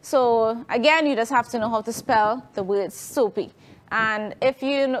 So again, you just have to know how to spell the word soapy. And if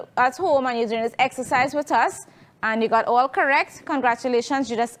you're at home and you're doing this exercise with us and you got all correct, congratulations,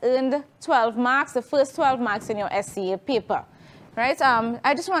 you just earned 12 marks, the first 12 marks in your SCA paper. Right?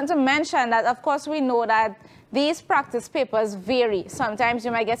 I just want to mention that, of course, we know that these practice papers vary. Sometimes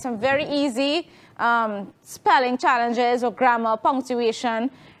you might get some very easy spelling challenges or grammar, punctuation,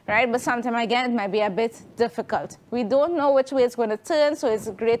 right? But sometimes, again, it might be a bit difficult. We don't know which way it's going to turn, so it's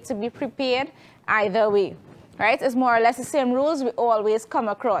great to be prepared either way, right? It's more or less the same rules we always come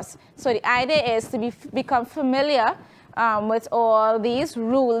across. So the idea is to become familiar with all these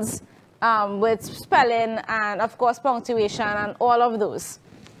rules, with spelling and, of course, punctuation and all of those.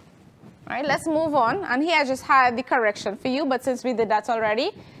 All right, let's move on. And here I just had the correction for you, but since we did that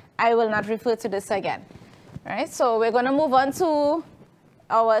already, I will not refer to this again. All right, so we're going to move on to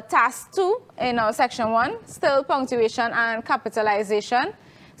our task 2 in our section 1, still punctuation and capitalization.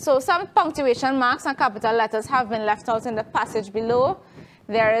 So some punctuation marks and capital letters have been left out in the passage below.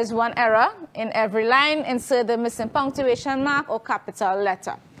 There is one error in every line. Insert the missing punctuation mark or capital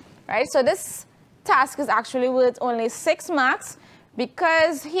letter. Right, so this task is actually worth only 6 marks,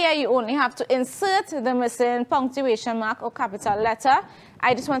 because here you only have to insert the missing punctuation mark or capital letter.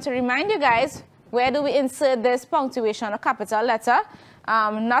 I just want to remind you guys, where do we insert this punctuation or capital letter?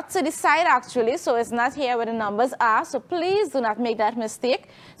 Not to the side, actually, so it's not here where the numbers are, so please do not make that mistake.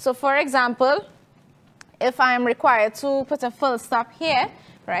 So for example, if I am required to put a full stop here,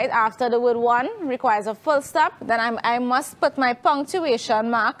 right, after the word 1 requires a full stop, then I must put my punctuation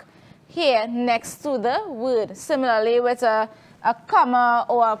mark here next to the word. Similarly, with a comma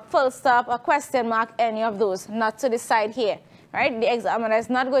or a full stop, a question mark, any of those, not to the side here, right? The examiner is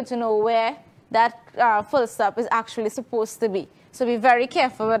not going to know where that full stop is actually supposed to be. So be very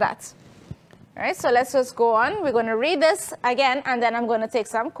careful with that. All right, so let's just go on. We're going to read this again, and then I'm going to take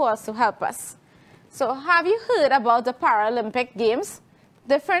some calls to help us. So have you heard about the Paralympic Games?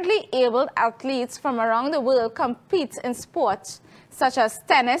 Differently abled athletes from around the world compete in sports such as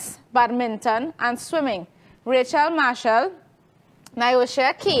tennis, badminton, and swimming. Rachel Marshall,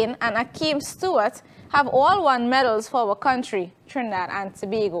 Nyosha Kane, and Akeem Stewart have all won medals for our country, Trinidad and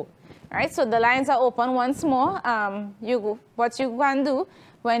Tobago. All right, so the lines are open once more. What you can do,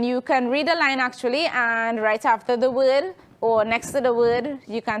 when you can read the line actually, and right after the word or next to the word,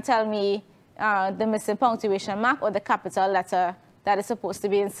 you can tell me the missing punctuation mark or the capital letter that is supposed to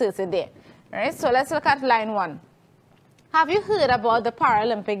be inserted there. All right, so let's look at line 1. Have you heard about the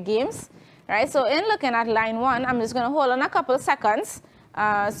Paralympic Games? Right, so in looking at line 1, I'm just going to hold on a couple seconds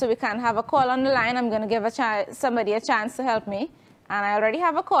so we can have a call on the line. I'm going to give somebody a chance to help me. And I already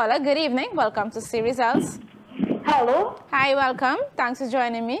have a caller. Good evening. Welcome to See Results. Hello. Hi, welcome. Thanks for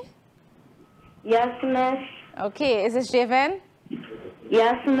joining me. Yes, miss. Okay, is this Javen?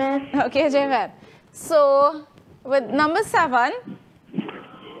 Yes, miss. Okay, Javen. So with number 7,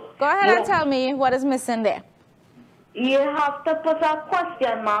 go ahead and tell me what is missing there. You have to put a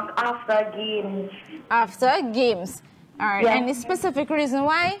question mark after games. After games. All right. Yes. Any specific reason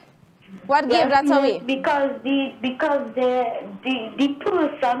why? What gave that away? Because the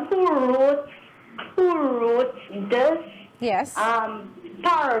person who wrote this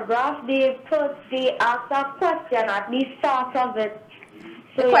paragraph, they asked a question at the start of it.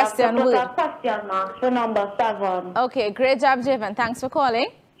 So you have to put a question mark for number 7. Okay, great job, Javen. Thanks for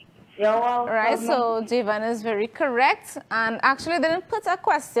calling. You're welcome. Right, so Javen is very correct. And actually didn't put a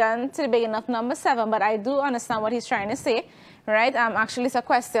question to the beginning of number 7, but I do understand what he's trying to say. Right, actually it's a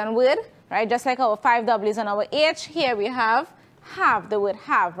question word, right? Just like our 5 W's and our H, here we have the word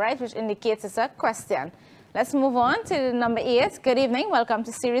have, right? Which indicates it's a question. Let's move on to number 8. Good evening, welcome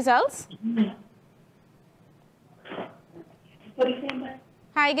to See Results.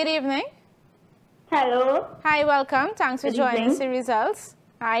 Hi, good evening. Hello. Hi, welcome. Thanks for joining See Results.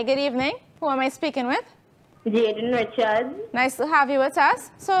 Hi, good evening. Who am I speaking with? Jaden Richards. Nice to have you with us.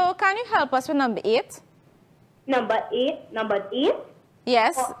 So can you help us with number 8? Number 8?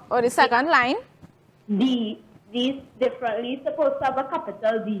 Yes, or the second line. D. D differently supposed to have a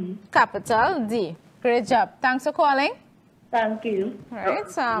capital D. Capital D. Great job. Thanks for calling. Thank you. All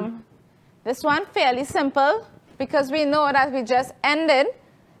right. This one fairly simple because we know that we just ended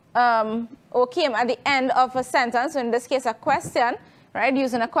or came at the end of a sentence. So in this case, a question, right?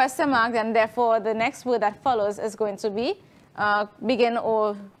 Using a question mark, and therefore the next word that follows is going to be begin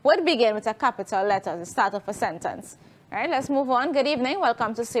with a capital letter, the start of a sentence. All right, let's move on. Good evening.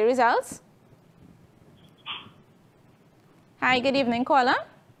 Welcome to See Results. Hi, good evening, caller.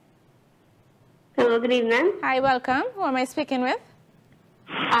 Hello, good evening. Hi, welcome. Who am I speaking with?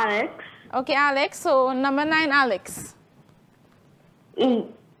 Alex. Okay, Alex. So number 9, Alex.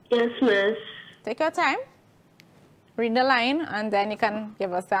 Yes, miss. Take your time. Read the line, and then you can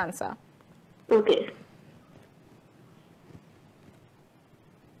give us the answer. Okay.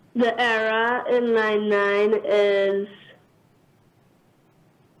 The error in line 9 is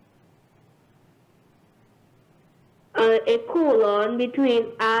a colon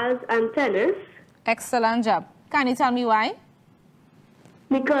between as and tennis. Excellent job. Can you tell me why?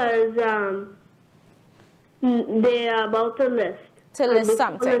 Because they are about to list. To list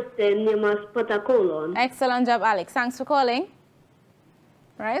something. Listing, you must put a colon. Excellent job, Alex. Thanks for calling.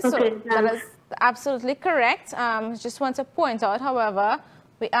 Right, so that is absolutely correct. Just want to point out, however,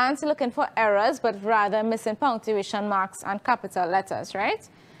 we aren't looking for errors, but rather missing punctuation marks and capital letters, right?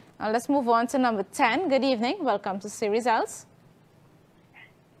 Now let's move on to number 10. Good evening. Welcome to See Results.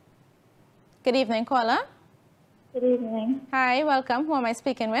 Good evening, caller. Good evening. Hi, welcome. Who am I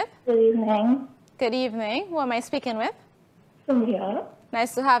speaking with? Good evening. Good evening. Who am I speaking with? Sonia.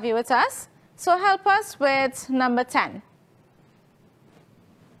 Nice to have you with us. So help us with number 10.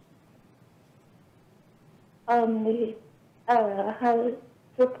 How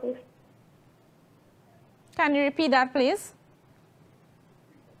supposed. Can you repeat that, please?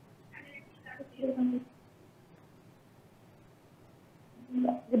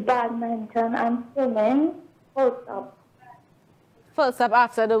 The badminton and swimming, full stop. Full stop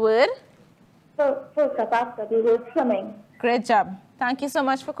after the word. Full stop after the word swimming. Great job. Thank you so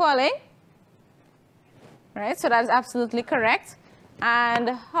much for calling. Right, so that is absolutely correct. And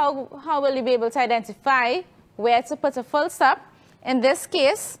how will you be able to identify where to put a full stop? In this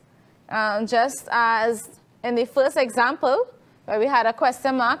case, just as in the first example, where we had a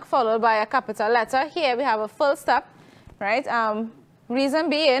question mark followed by a capital letter, here we have a full stop, right? Reason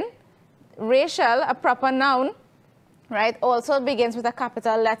being, Rachel, a proper noun, right, also begins with a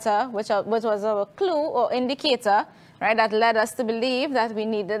capital letter, which was our clue or indicator, right, that led us to believe that we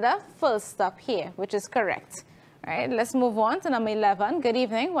needed a full stop here, which is correct. Right, let's move on to number 11. Good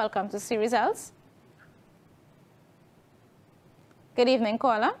evening. Welcome to See Results. Good evening,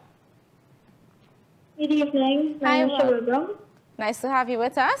 caller. Good evening. Hi, Brown. Nice to have you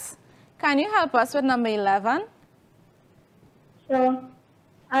with us. Can you help us with number 11? So,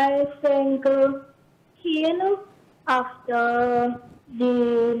 I think keen after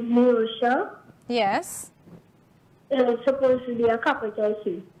the Mirusha Yes. is supposed to be a capital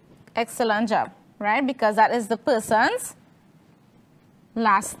C. Excellent job, right? Because that is the person's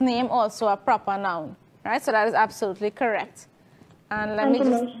last name, also a proper noun, right? So that is absolutely correct. And let me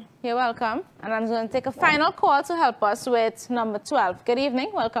just, you're welcome. And I'm going to take a final call to help us with number 12. Good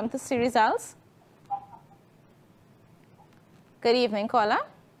evening. Welcome to See Results. Good evening, caller.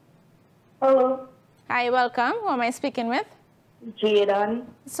 Hello. Hi, welcome. Who am I speaking with? Jaden.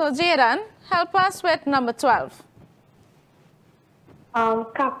 So, Jaden, help us with number 12.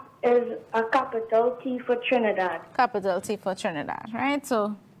 Cap is a capital T for Trinidad. Capital T for Trinidad, right?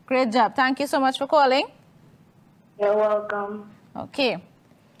 So, great job. Thank you so much for calling. You're welcome. Okay.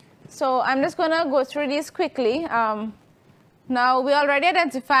 So, I'm just going to go through these quickly. Now, we already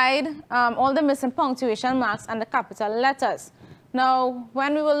identified all the missing punctuation marks and the capital letters. Now,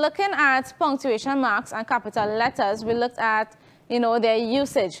 when we were looking at punctuation marks and capital letters, we looked at, their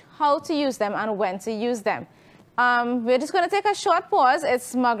usage, how to use them and when to use them. We're just going to take a short pause.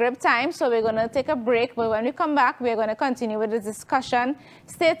 It's Maghrib time, so we're going to take a break. But when we come back, we're going to continue with the discussion.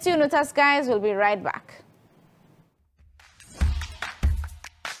 Stay tuned with us, guys. We'll be right back.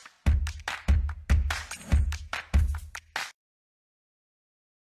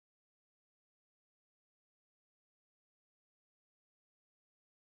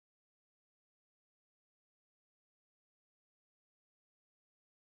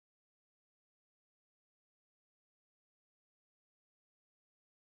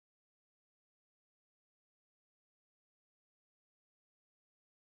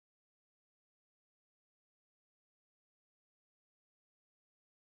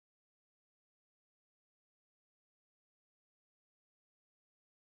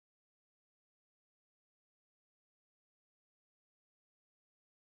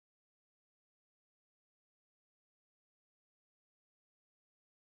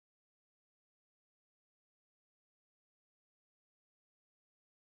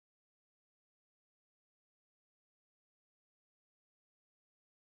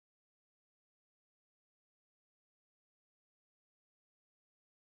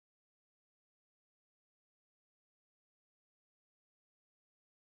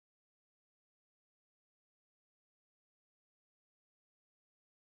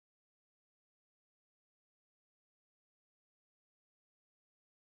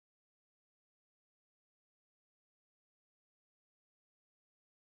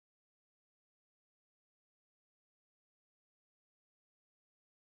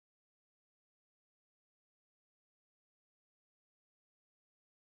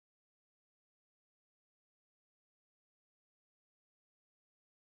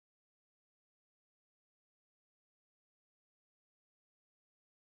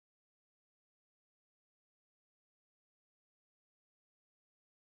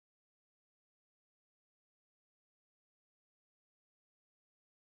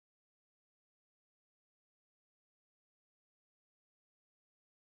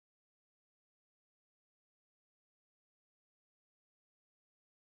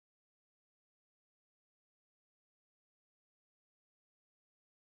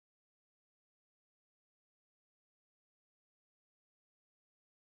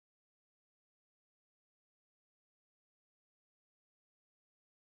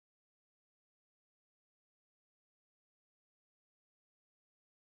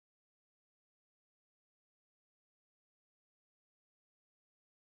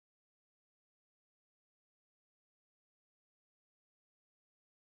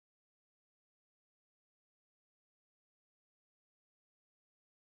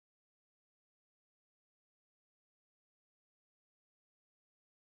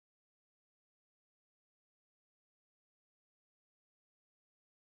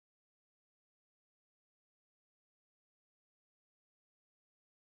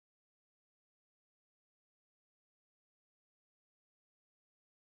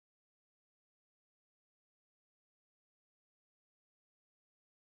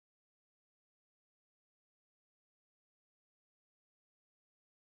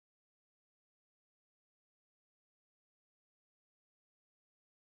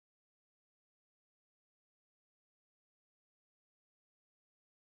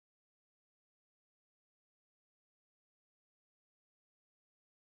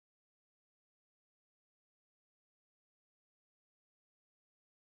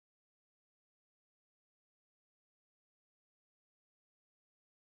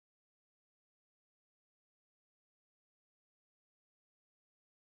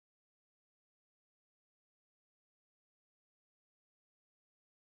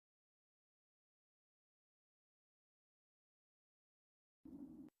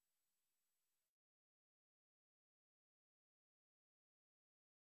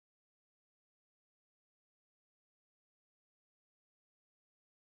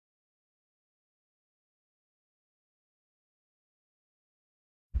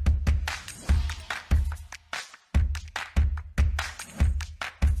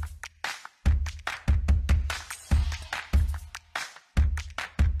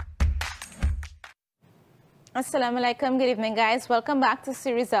 Assalamu alaikum. Good evening, guys. Welcome back to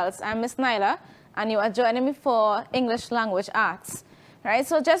C Results. I'm Miss Nyla, and you are joining me for English Language Arts. Right,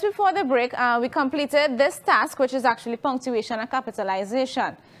 so just before the break, we completed this task, which is actually punctuation and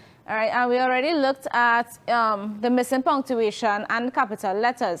capitalization. All right, and we already looked at the missing punctuation and capital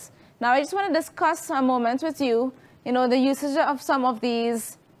letters. Now, I just want to discuss a moment with you, the usage of some of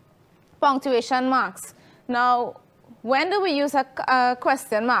these punctuation marks. Now, when do we use a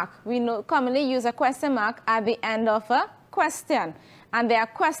question mark? We commonly use a question mark at the end of a question. And there are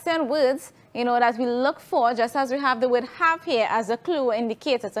question words, that we look for, just as we have the word have here as a clue or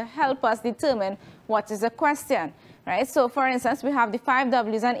indicator to help us determine what is a question, right? So, for instance, we have the 5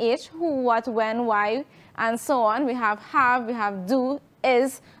 W's and H, who, what, when, why, and so on. We have, we have do,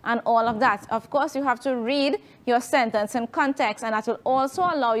 is, and all of that. Of course, you have to read your sentence in context, and that will also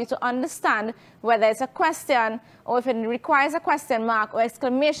allow you to understand whether it's a question or if it requires a question mark or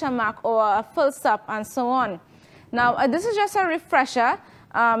exclamation mark or a full stop and so on. Now, this is just a refresher,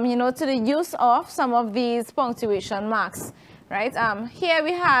 to the use of some of these punctuation marks, right? Here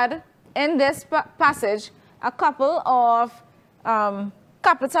we had, in this passage, a couple of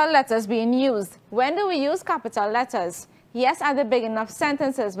capital letters being used. When do we use capital letters? Yes, at the beginning of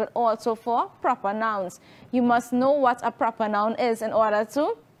sentences, but also for proper nouns. You must know what a proper noun is in order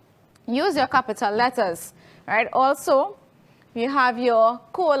to use your capital letters, right? Also, you have your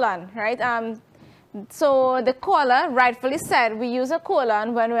colon, right? So the caller rightfully said we use a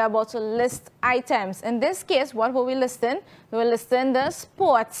colon when we're about to list items. In this case, what were we listing? We were listing the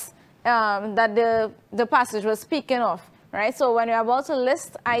sports that the passage was speaking of, right? So when we're about to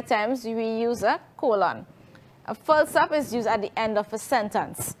list items, we use a colon. A full stop is used at the end of a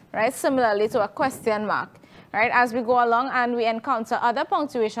sentence, right? Similarly to a question mark, right? As we go along and we encounter other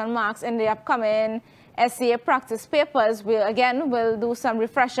punctuation marks in the upcoming SCA practice papers, we'll do some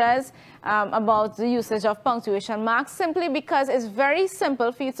refreshers about the usage of punctuation marks, simply because it's very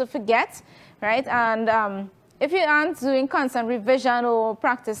simple for you to forget, right? And if you aren't doing constant revision or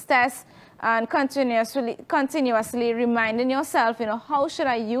practice tests and continuously reminding yourself, how should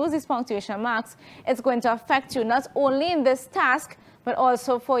I use these punctuation marks, it's going to affect you not only in this task, but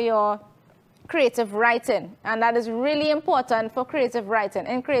also for your creative writing. And that is really important for creative writing.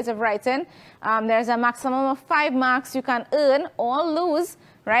 In creative writing, there's a maximum of 5 marks you can earn or lose,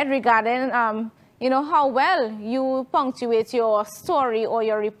 right, regarding, how well you punctuate your story or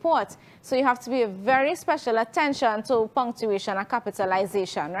your report. So you have to pay very special attention to punctuation and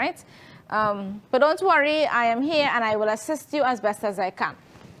capitalization, right? But don't worry, I am here and I will assist you as best as I can.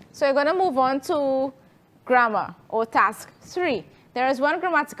 So you're going to move on to grammar or task 3. There is one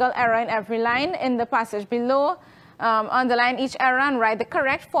grammatical error in every line in the passage below. Underline each error and write the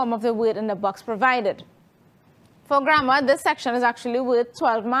correct form of the word in the box provided. For grammar, this section is actually worth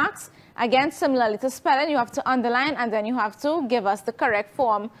 12 marks. Again, similarly to spelling, you have to underline and then you have to give us the correct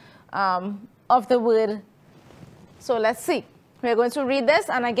form of the word. So let's see. We're going to read this,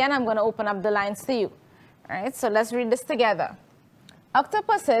 and again, I'm going to open up the lines to you. All right, so let's read this together.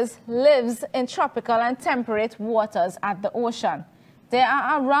 Octopuses lives in tropical and temperate waters at the ocean. There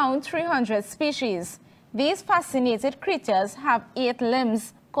are around 300 species. These fascinating creatures have 8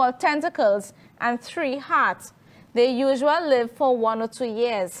 limbs called tentacles and 3 hearts. They usually live for 1 or 2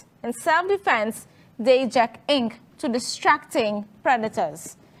 years. In self-defense, they eject ink to distracting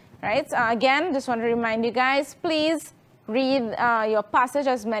predators. Right? Again, just want to remind you guys, please read your passage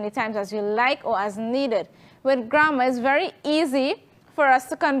as many times as you like or as needed. With grammar, it's very easy for us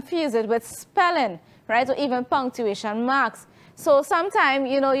to confuse it with spelling, right, or even punctuation marks. So sometimes,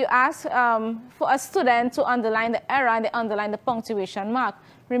 you ask for a student to underline the error and they underline the punctuation mark.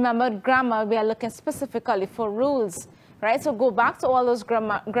 Remember, grammar, we are looking specifically for rules, right? So go back to all those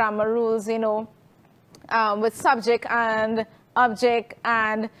grammar rules, with subject and object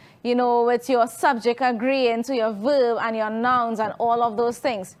and, with your subject agreeing to your verb and your nouns and all of those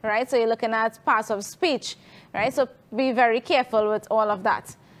things, right? So you're looking at parts of speech, right? So be very careful with all of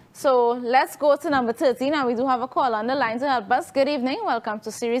that. So let's go to number 13, and we do have a call on the line to help us. Good evening. Welcome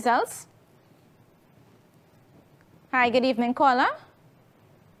to C Results. Hi, good evening, caller.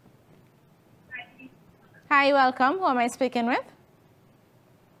 Hi, welcome. Who am I speaking with?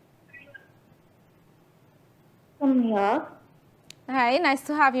 From here. Hi, nice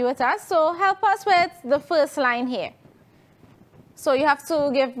to have you with us. So help us with the first line here. So you have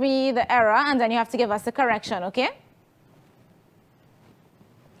to give me the error, and then you have to give us the correction, okay?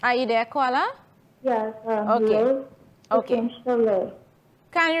 Are you there, caller? Yes. Okay. Live to change the live.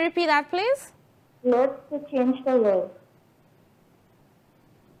 Can you repeat that, please? Live to change the live.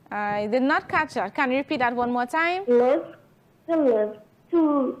 I did not catch that. Can you repeat that one more time? Live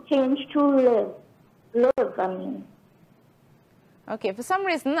to change to live. Live, I mean. Okay, for some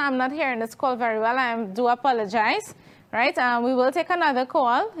reason, I'm not hearing this call very well. I do apologize. Right, we will take another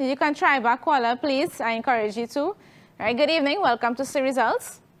call. You can try back, caller, please. I encourage you to. All right, good evening. Welcome to See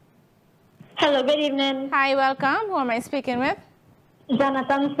Results. Hello, good evening. Hi, welcome. Who am I speaking with?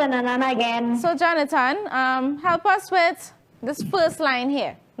 Jonathan Senanan again. So, Jonathan, help us with this first line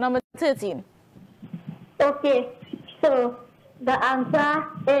here, number 13. Okay, so the answer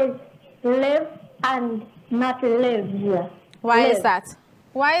is live and not lives. Why live. is that?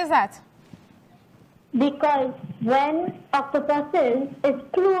 Why is that? Because when octopuses is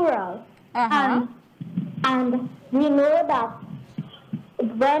plural, and we know that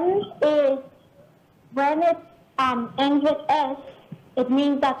when it ends with S, it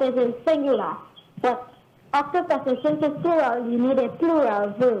means that it is singular. But octopuses, since it's plural, you need a plural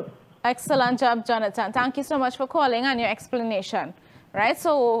verb. Excellent job, Jonathan. Thank you so much for calling and your explanation. Right,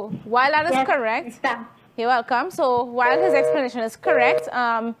 so while that is correct, you're welcome. So while his explanation is correct,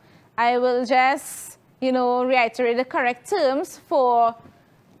 I will just, reiterate the correct terms for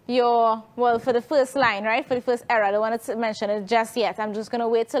for the first line, right? For the first error. I don't want to mention it just yet. I'm just going to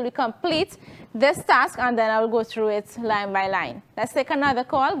wait till we complete this task, and then I will go through it line by line. Let's take another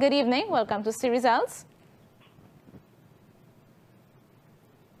call. Good evening. Welcome to See Results.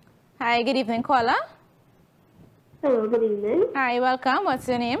 Hi, good evening, caller. Hello, good evening. Hi, welcome. What's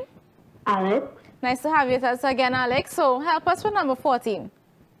your name? Alex. Nice to have you with us again, Alex. So help us with number 14.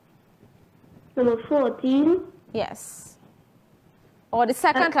 Number 14? Yes. Or the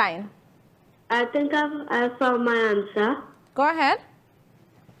second line. I think I found my answer. Go ahead.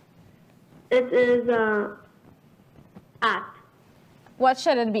 It is at. What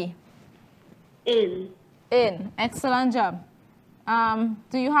should it be? In. In. Excellent job.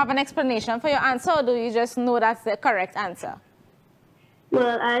 Do you have an explanation for your answer, or do you just know that's the correct answer?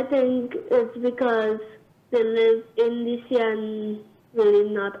 Well, I think it's because they live in the sea and really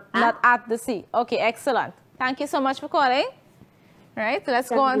not at. Not at the sea. Okay, excellent. Thank you so much for calling. All right, let's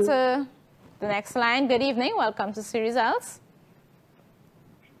go on to the next line. Good evening. Welcome to See Results.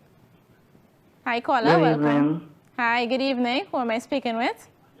 Hi, caller. Good welcome. Evening. Hi, good evening. Who am I speaking with?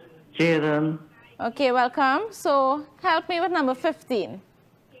 Jaden. Okay, welcome. So help me with number 15.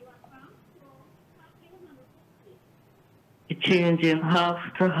 Changing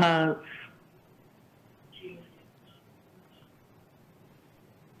have to have.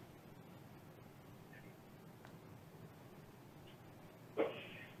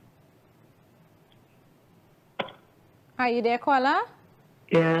 Are you there, caller?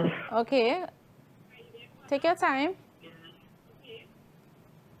 Yes. Okay. Take your time.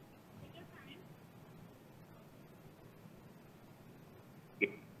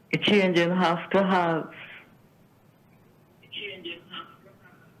 Changing have to have.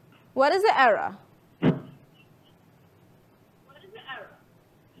 What is the error?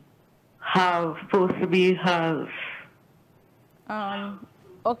 Have supposed to be has.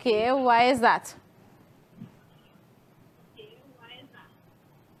 Okay, why is that?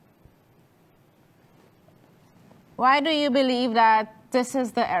 Why do you believe that this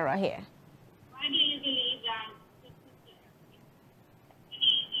is the error here? Why do you believe that this is the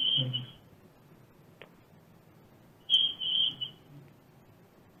error?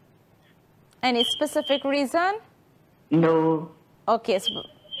 Any specific reason? No. Okay, so,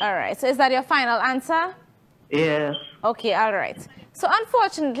 all right. So is that your final answer? Yes. Okay, all right. So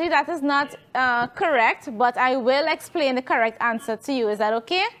unfortunately, that is not correct, but I will explain the correct answer to you. Is that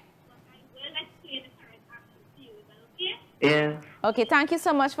okay? Yes. Okay, thank you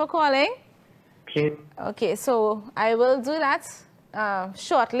so much for calling. Okay. Okay, so I will do that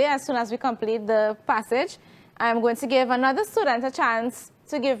shortly as soon as we complete the passage. I'm going to give another student a chance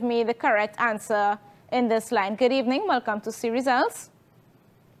to give me the correct answer in this line. Good evening. Welcome to See Results.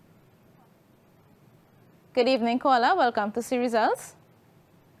 Good evening, caller. Welcome to See Results.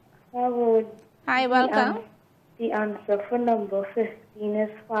 Hi, welcome. The answer for number 15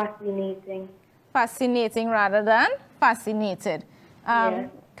 is fascinating. Fascinating rather than fascinated. Yes.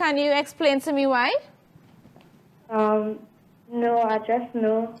 Can you explain to me why? No, I just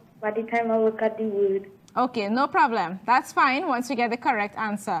know by the time I look at the word. Okay, no problem. That's fine once you get the correct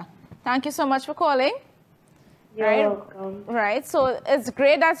answer. Thank you so much for calling. You're welcome. Right, so it's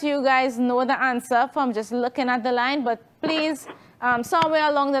great that you guys know the answer from just looking at the line, but please, somewhere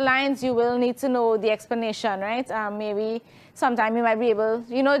along the lines, you will need to know the explanation, right? Maybe sometime you might be able,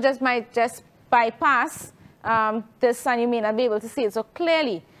 might just bypass this and you may not be able to see it so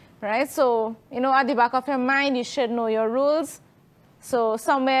clearly, right? So, at the back of your mind, you should know your rules. So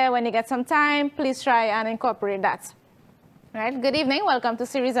somewhere when you get some time, please try and incorporate that. Right, good evening. Welcome to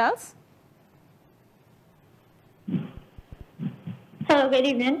See Results. Hello, good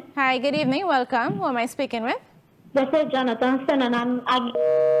evening. Hi, good evening. Welcome. Who am I speaking with? This is Jonathan Senanan.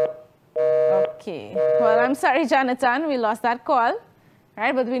 Okay. Well, I'm sorry, Jonathan. We lost that call.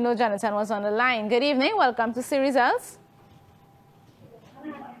 Right, but we know Jonathan was on the line. Good evening. Welcome to See Results.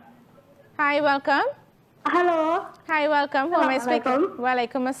 Hi, welcome. Hello. Hi, welcome. Who am I speaking?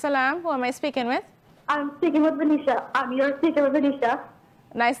 Walaikum assalam. Who am I speaking with? I'm speaking with Venetia. You're speaking with Venetia.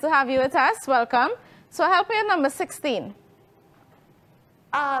 Nice to have you with us. Welcome. So help me with number 16.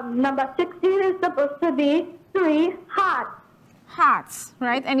 Number 16 is supposed to be 3 hearts. Hearts,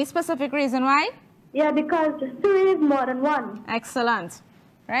 right? Any specific reason why? Yeah, because 3 is more than 1. Excellent.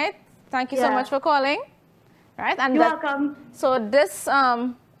 Right? Thank you so much for calling. Right? And You're welcome. So this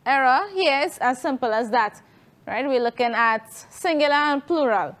error here is as simple as that. Right? We're looking at singular and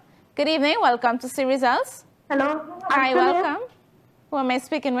plural. Good evening. Welcome to See Results. Hello. Hi, welcome. Who am I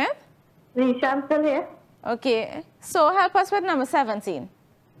speaking with? Nisha, I'm still here. Okay. So help us with number 17.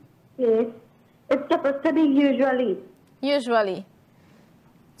 Yes. It's supposed to be usually. Usually.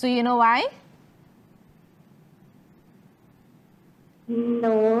 Do you know why?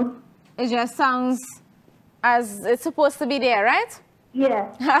 No. It just sounds as it's supposed to be there, right?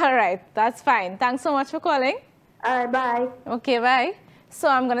 Yeah. All right. That's fine. Thanks so much for calling. All right, bye. Okay, bye. So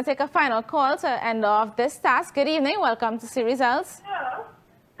I'm going to take a final call to end off this task. Good evening. Welcome to See Results. Hello.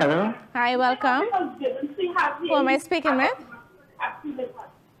 Hello? Hi, welcome. Who am I speaking with?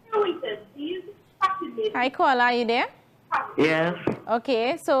 Hi, caller. Are you there? Yes.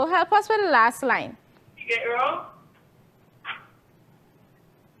 Okay, so help us with the last line. You get it wrong?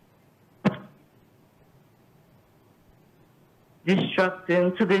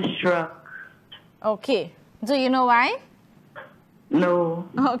 Destructing to destruct. Okay. Do you know why? No.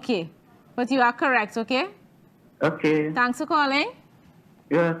 Okay. But you are correct, okay? Okay. Thanks for calling.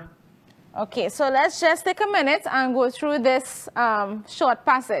 Yes. Okay, so let's just take a minute and go through this short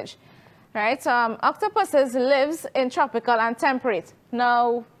passage. Right? Octopuses lives in tropical and temperate.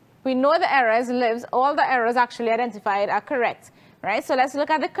 Now, we know the errors lives. All the errors actually identified are correct. Right? So let's look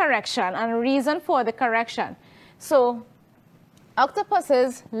at the correction and reason for the correction. So,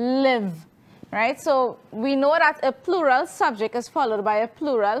 octopuses live. Right? So we know that a plural subject is followed by a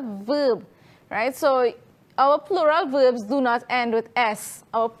plural verb. Right? So our plural verbs do not end with S.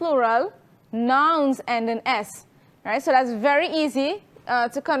 Our plural nouns end in S. Right? So that's very easy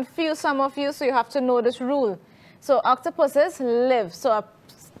to confuse some of you, so you have to know this rule. So octopuses live. So a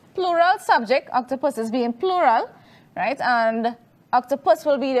plural subject, octopuses being plural, right? And octopus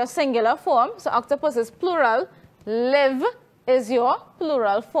will be your singular form. So octopus is plural. Live is your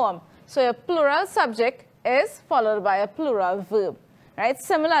plural form. So your plural subject is followed by a plural verb, right?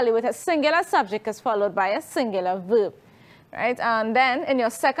 Similarly, with a singular subject is followed by a singular verb, right? And then in your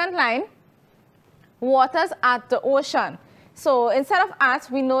second line, waters at the ocean. So instead of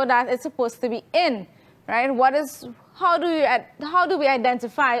at, we know that it's supposed to be in, right? How do we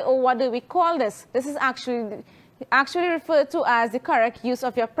identify, or what do we call this? This is actually referred to as the correct use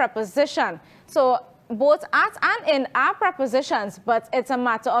of your preposition. So both at and in are prepositions, but it's a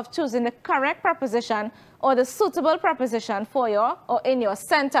matter of choosing the correct preposition or the suitable preposition for your or in your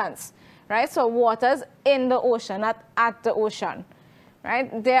sentence, right? So waters in the ocean, not at the ocean,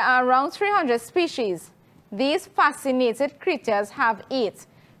 right? There are around 300 species. These fascinated creatures have 8,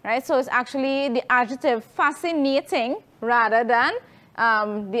 right? So it's actually the adjective fascinating rather than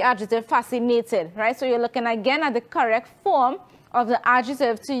the adjective fascinated, right? So you're looking again at the correct form of the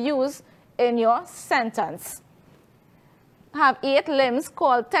adjective to use in your sentence. Have 8 limbs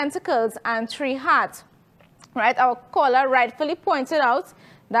called tentacles and 3 hearts, right? Our caller rightfully pointed out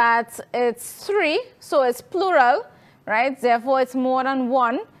that it's 3, so it's plural, right? Therefore, it's more than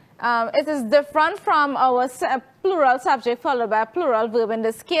 1. It is different from our plural subject followed by a plural verb. In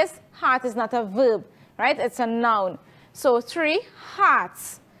this case, heart is not a verb, right? It's a noun. So 3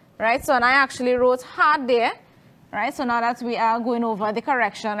 hearts, right? So and I actually wrote heart there, right? So now that we are going over the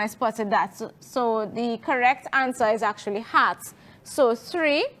correction, I spotted that. So the correct answer is actually hearts. So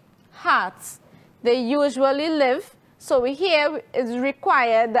 3 hearts. They usually live. So here is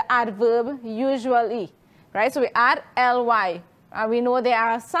required the adverb usually, right? So we add ly. We know there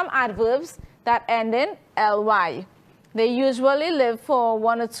are some adverbs that end in ly. They usually live for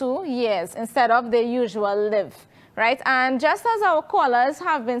 1 or 2 years instead of they usually live, right? And just as our callers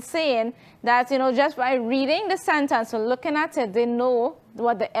have been saying that, you know, just by reading the sentence or looking at it, they know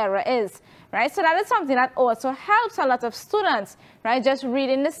what the error is, right? So that is something that also helps a lot of students, right? Just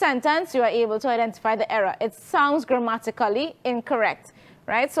reading the sentence, you are able to identify the error. It sounds grammatically incorrect,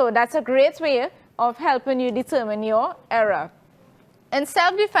 right? So that's a great way of helping you determine your error. In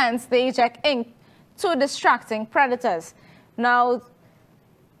self-defense, they eject ink to distracting predators. Now,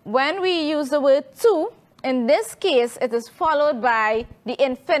 when we use the word to, in this case, it is followed by the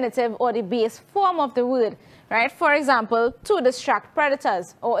infinitive or the base form of the word, right? For example, to distract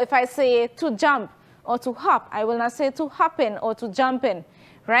predators, or if I say to jump or to hop, I will not say to hop in or to jump in,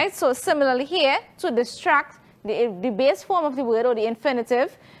 right? So similarly here, to distract, the base form of the word or the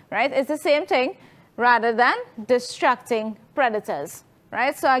infinitive, right, is the same thing rather than distracting predators,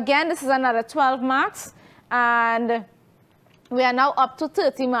 right? So again, this is another 12 marks, and we are now up to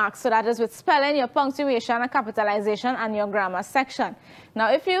 30 marks. So that is with spelling, your punctuation and capitalization, and your grammar section.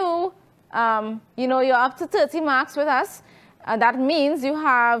 Now, if you, you're up to 30 marks with us, that means you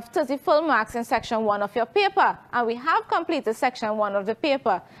have 30 full marks in section 1 of your paper. And we have completed section 1 of the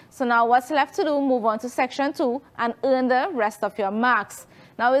paper. So now what's left to do, move on to section 2 and earn the rest of your marks.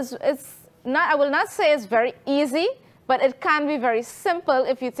 Now, it's not, I will not say it's very easy, but it can be very simple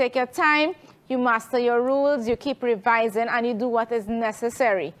if you take your time, you master your rules, you keep revising, and you do what is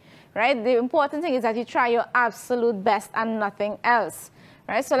necessary, right? The important thing is that you try your absolute best and nothing else,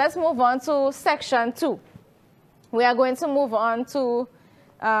 right? So let's move on to section 2. We are going to move on to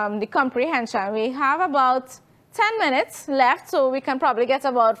the comprehension. We have about 10 minutes left, so we can probably get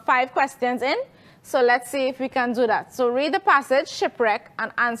about 5 questions in. So let's see if we can do that. So read the passage, shipwreck,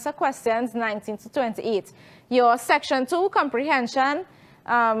 and answer questions 19 to 28. Your section 2 comprehension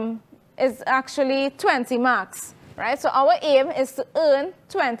is actually 20 marks, right? So our aim is to earn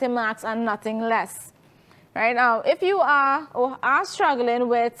 20 marks and nothing less, right? Now, if you are or are struggling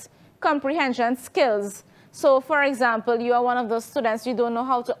with comprehension skills, so for example, you are one of those students, you don't know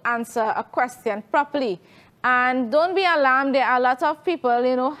how to answer a question properly, and don't be alarmed, there are a lot of people,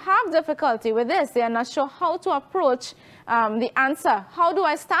 have difficulty with this. They are not sure how to approach the answer. How do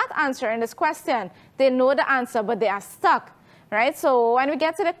I start answering this question? They know the answer, but they are stuck, right? So when we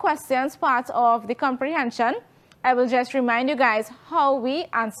get to the questions part of the comprehension, I will just remind you guys how we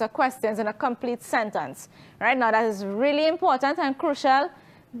answer questions in a complete sentence, right? Now, that is really important and crucial.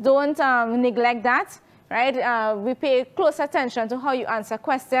 Don't neglect that. Right? We pay close attention to how you answer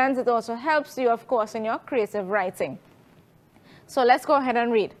questions. It also helps you, of course, in your creative writing. So let's go ahead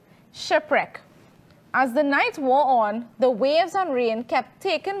and read. Shipwreck. As the night wore on, the waves and rain kept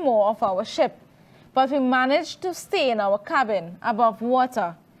taking more of our ship, but we managed to stay in our cabin above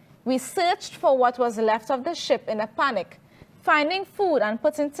water. We searched for what was left of the ship in a panic, finding food and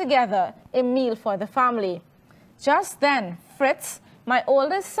putting together a meal for the family. Just then, Fritz, my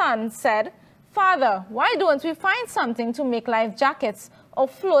oldest son, said, "Father, why don't we find something to make life jackets or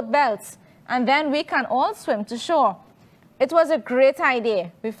float belts, and then we can all swim to shore?" It was a great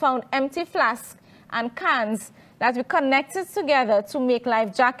idea. We found empty flasks and cans that we connected together to make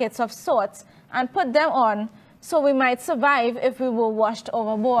life jackets of sorts and put them on so we might survive if we were washed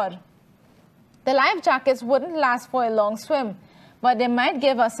overboard. The life jackets wouldn't last for a long swim, but they might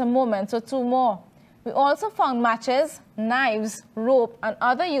give us a moment or two more. We also found matches, knives, rope, and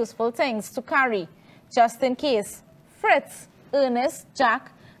other useful things to carry, just in case. Fritz, Ernest,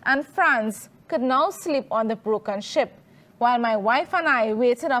 Jack, and Franz could now sleep on the broken ship, while my wife and I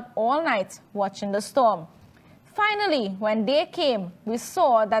waited up all night watching the storm. Finally, when day came, we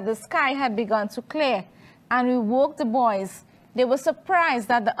saw that the sky had begun to clear, and we woke the boys. They were surprised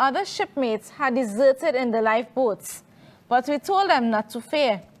that the other shipmates had deserted in the lifeboats, but we told them not to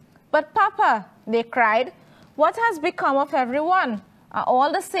fear. "But Papa," they cried, "what has become of everyone? Are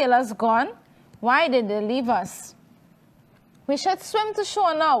all the sailors gone? Why did they leave us?" "We should swim to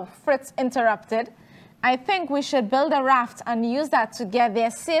shore now," Fritz interrupted. "I think we should build a raft and use that to get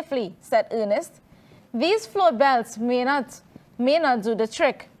there safely," said Ernest. "These float belts may not do the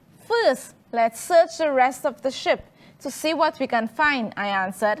trick. First, let's search the rest of the ship to see what we can find," I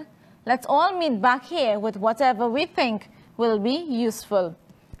answered. "Let's all meet back here with whatever we think will be useful."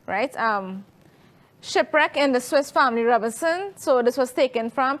 Right? Shipwreck in the Swiss Family Robinson. So this was taken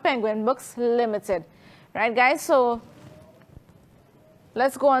from Penguin Books Limited. Right, guys? So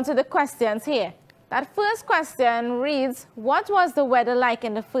let's go on to the questions here. That first question reads, what was the weather like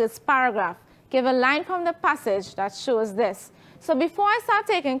in the first paragraph? Give a line from the passage that shows this. So before I start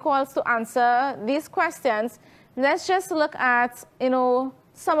taking calls to answer these questions, let's just look at,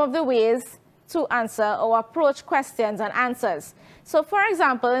 some of the ways to answer or approach questions and answers. So for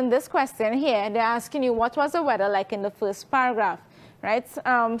example, in this question here, they're asking you what was the weather like in the first paragraph, right?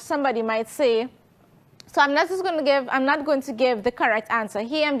 Somebody might say, so I'm not going to give the correct answer.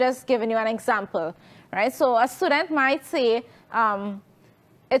 Here I'm just giving you an example, right? So a student might say,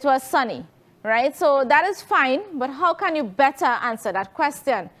 it was sunny, right? So that is fine, but how can you better answer that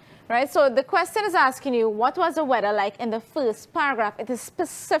question, right? So the question is asking you, what was the weather like in the first paragraph? It is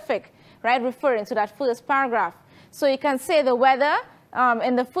specific, right, referring to that first paragraph. So you can say the weather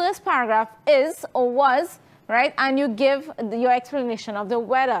in the first paragraph is or was, right? And you give your explanation of the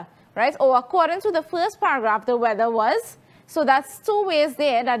weather, right? Or according to the first paragraph, the weather was. So that's two ways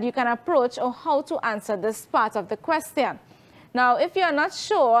there that you can approach or how to answer this part of the question. Now, if you're not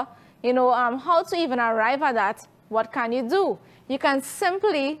sure, how to even arrive at that, what can you do? You can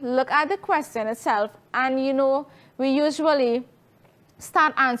simply look at the question itself, and we usually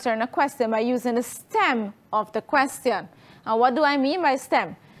start answering a question by using the stem of the question. And what do I mean by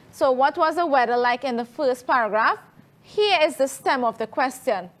stem? So what was the weather like in the first paragraph? Here is the stem of the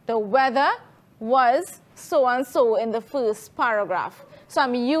question. The weather was so and so in the first paragraph. So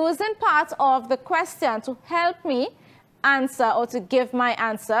I'm using part of the question to help me answer or to give my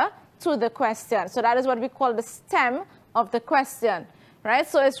answer to the question. So that is what we call the stem of the question, right?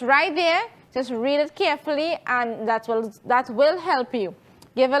 So it's right there. Just read it carefully, and that will help you.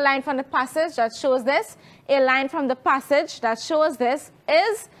 Give a line from the passage that shows this. A line from the passage that shows this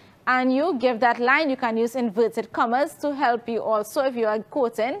is, and you give that line. You can use inverted commas to help you also if you are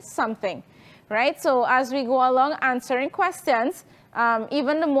quoting something, right? So as we go along answering questions,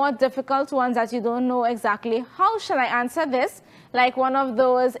 even the more difficult ones that you don't know exactly how shall I answer this, like one of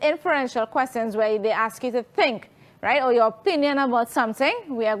those inferential questions where they ask you to think, right, or your opinion about something,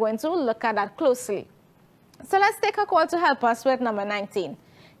 we are going to look at that closely. So let's take a call to help us with number 19.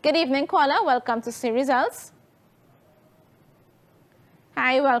 Good evening, caller. Welcome to See Results.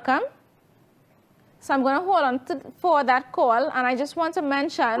 Hi, welcome. So I'm going to hold on for that call, and I just want to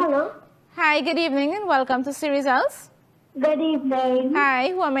mention. Hello. Hi, good evening, and welcome to See Results. Good evening. Hi,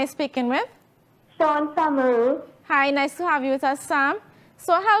 who am I speaking with? Sean Summer. Hi, nice to have you with us, Sam.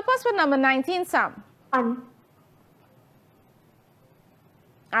 So help us with number 19, Sam.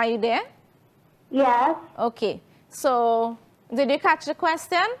 Are you there? Yes. Okay. So, did you catch the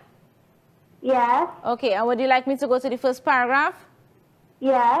question? Yes. Okay, and would you like me to go to the first paragraph?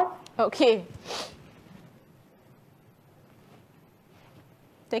 Yes. Okay.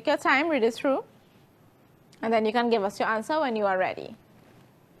 Take your time, read it through, and then you can give us your answer when you are ready.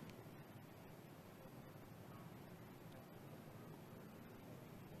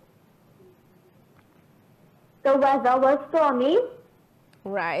 The weather was stormy.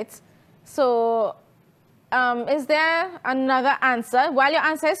 Right. So, is there another answer? While your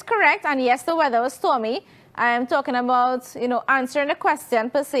answer is correct, and yes, the weather was stormy, I am talking about, answering the question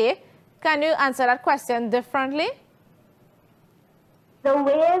per se. Can you answer that question differently? The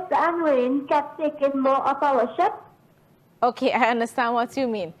waves and rain kept taking more of our ship. Okay, I understand what you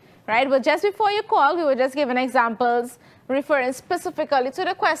mean, right? But just before you called, we were just giving examples referring specifically to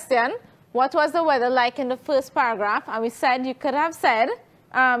the question, what was the weather like in the first paragraph? And we said, you could have said,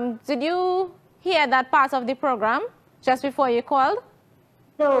 did you hear that part of the program just before you called?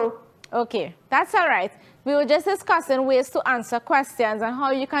 No. Okay, that's all right. We were just discussing ways to answer questions and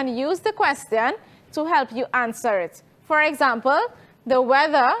how you can use the question to help you answer it. For example, the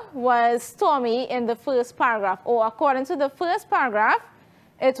weather was stormy in the first paragraph, or according to the first paragraph,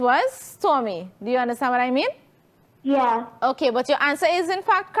 it was stormy. Do you understand what I mean? Yeah. Okay, but your answer is in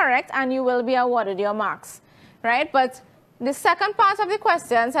fact correct, and you will be awarded your marks, right? But the second part of the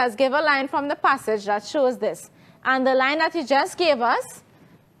question says, give a line from the passage that shows this. And the line that you just gave us,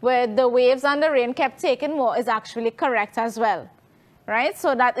 where the waves and the rain kept taking more, is actually correct as well, right?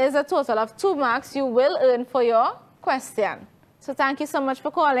 So that is a total of 2 marks you will earn for your question. So thank you so much for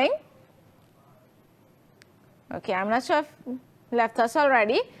calling. Okay, I'm not sure if you left us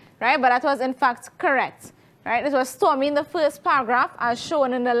already, right? But that was in fact correct, right? It was stormy in the first paragraph, as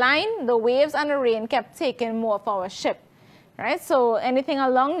shown in the line. The waves and the rain kept taking more of our ship, right? So anything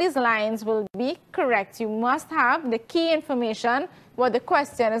along these lines will be correct. You must have the key information, what the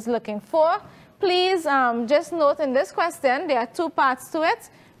question is looking for. Please just note in this question, there are 2 parts to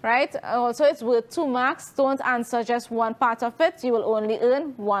it, right? Also, it's worth 2 marks. Don't answer just one part of it. You will only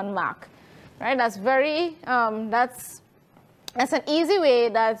earn 1 mark, right? That's very, that's an easy way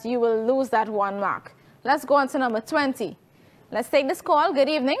that you will lose that 1 mark. Let's go on to number 20. Let's take this call. Good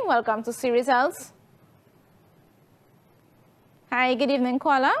evening. Welcome to See Results. Hi, good evening,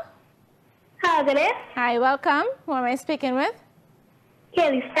 caller. Hi, good evening. Hi, welcome. Who am I speaking with?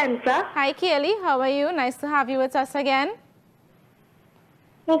 Kaylee Spencer. Hi, Kaylee. How are you? Nice to have you with us again.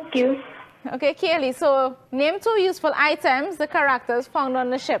 Thank you. Okay, Kaylee, so name 2 useful items the characters found on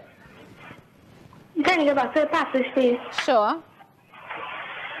the ship. Can you go back to the passage, please? Sure.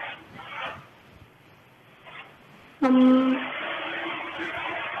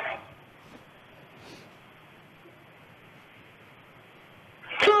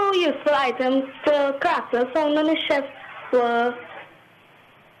 Two useful items the characters found on the ship were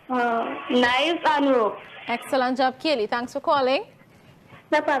knives and ropes. Excellent job, Kaylee. Thanks for calling.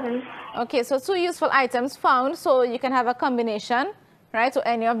 No problem. Okay, so 2 useful items found, so you can have a combination, right? So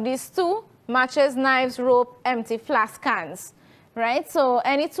any of these 2, matches, knives, rope, empty flask cans, right? So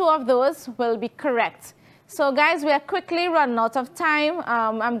any 2 of those will be correct. So guys, we are quickly running out of time.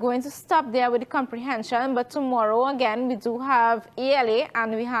 I'm going to stop there with the comprehension, but tomorrow again, we do have ELA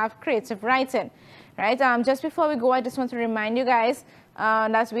and we have creative writing, right? Just before we go, I just want to remind you guys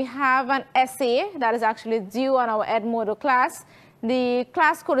that we have an essay that is actually due on our Edmodo class. The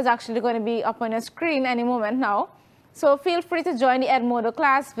class code is actually going to be up on your screen any moment now. So feel free to join the Edmodo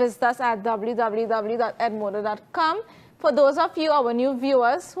class. Visit us at www.edmodo.com. For those of you, our new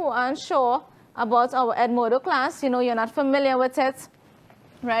viewers who aren't sure about our Edmodo class, you know, you're not familiar with it,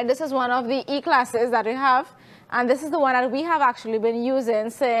 right? This is one of the e-classes that we have, and this is the one that we have actually been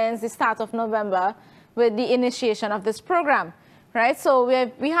using since the start of November with the initiation of this program. Right, so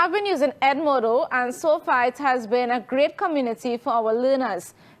we have been using Edmodo, and so far it has been a great community for our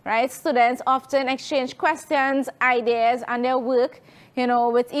learners, right? Students often exchange questions, ideas, and their work, you know,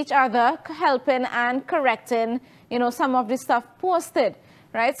 with each other, helping and correcting, you know, some of the stuff posted,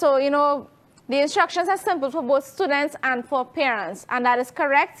 right? So, you know, the instructions are simple for both students and for parents, and that is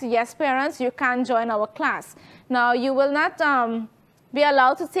correct. Yes, parents, you can join our class. Now, you will not be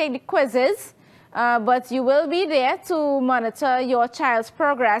allowed to take the quizzes, but you will be there to monitor your child's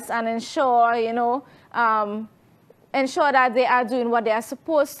progress and ensure, you know, ensure that they are doing what they are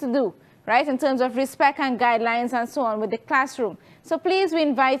supposed to do, right, in terms of respect and guidelines and so on with the classroom. So please, we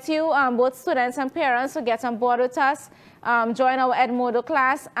invite you, both students and parents, to get on board with us, join our Edmodo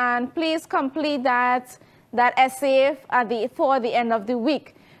class, and please complete that essay for the end of the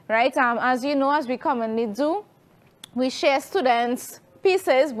week, right? As you know, as we commonly do, we share students'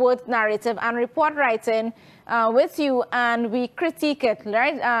 pieces, both narrative and report writing, with you, and we critique it,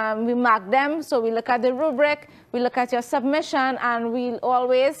 right? We mark them, so we look at the rubric, we look at your submission, and we'll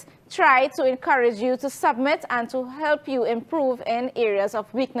always try to encourage you to submit and to help you improve in areas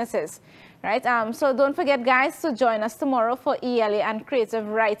of weaknesses, right? So don't forget, guys, to join us tomorrow for ELA and creative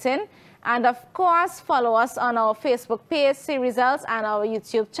writing. And of course, follow us on our Facebook page, See Results, and our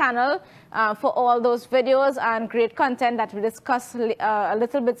YouTube channel for all those videos and great content that we discussed a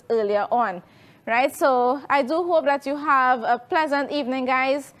little bit earlier on, right? So I do hope that you have a pleasant evening,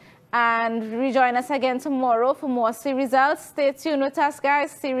 guys, and rejoin us again tomorrow for more See Results. Stay tuned with us,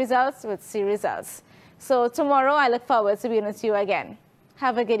 guys. See Results with See Results. So tomorrow, I look forward to being with you again.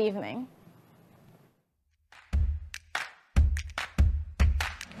 Have a good evening.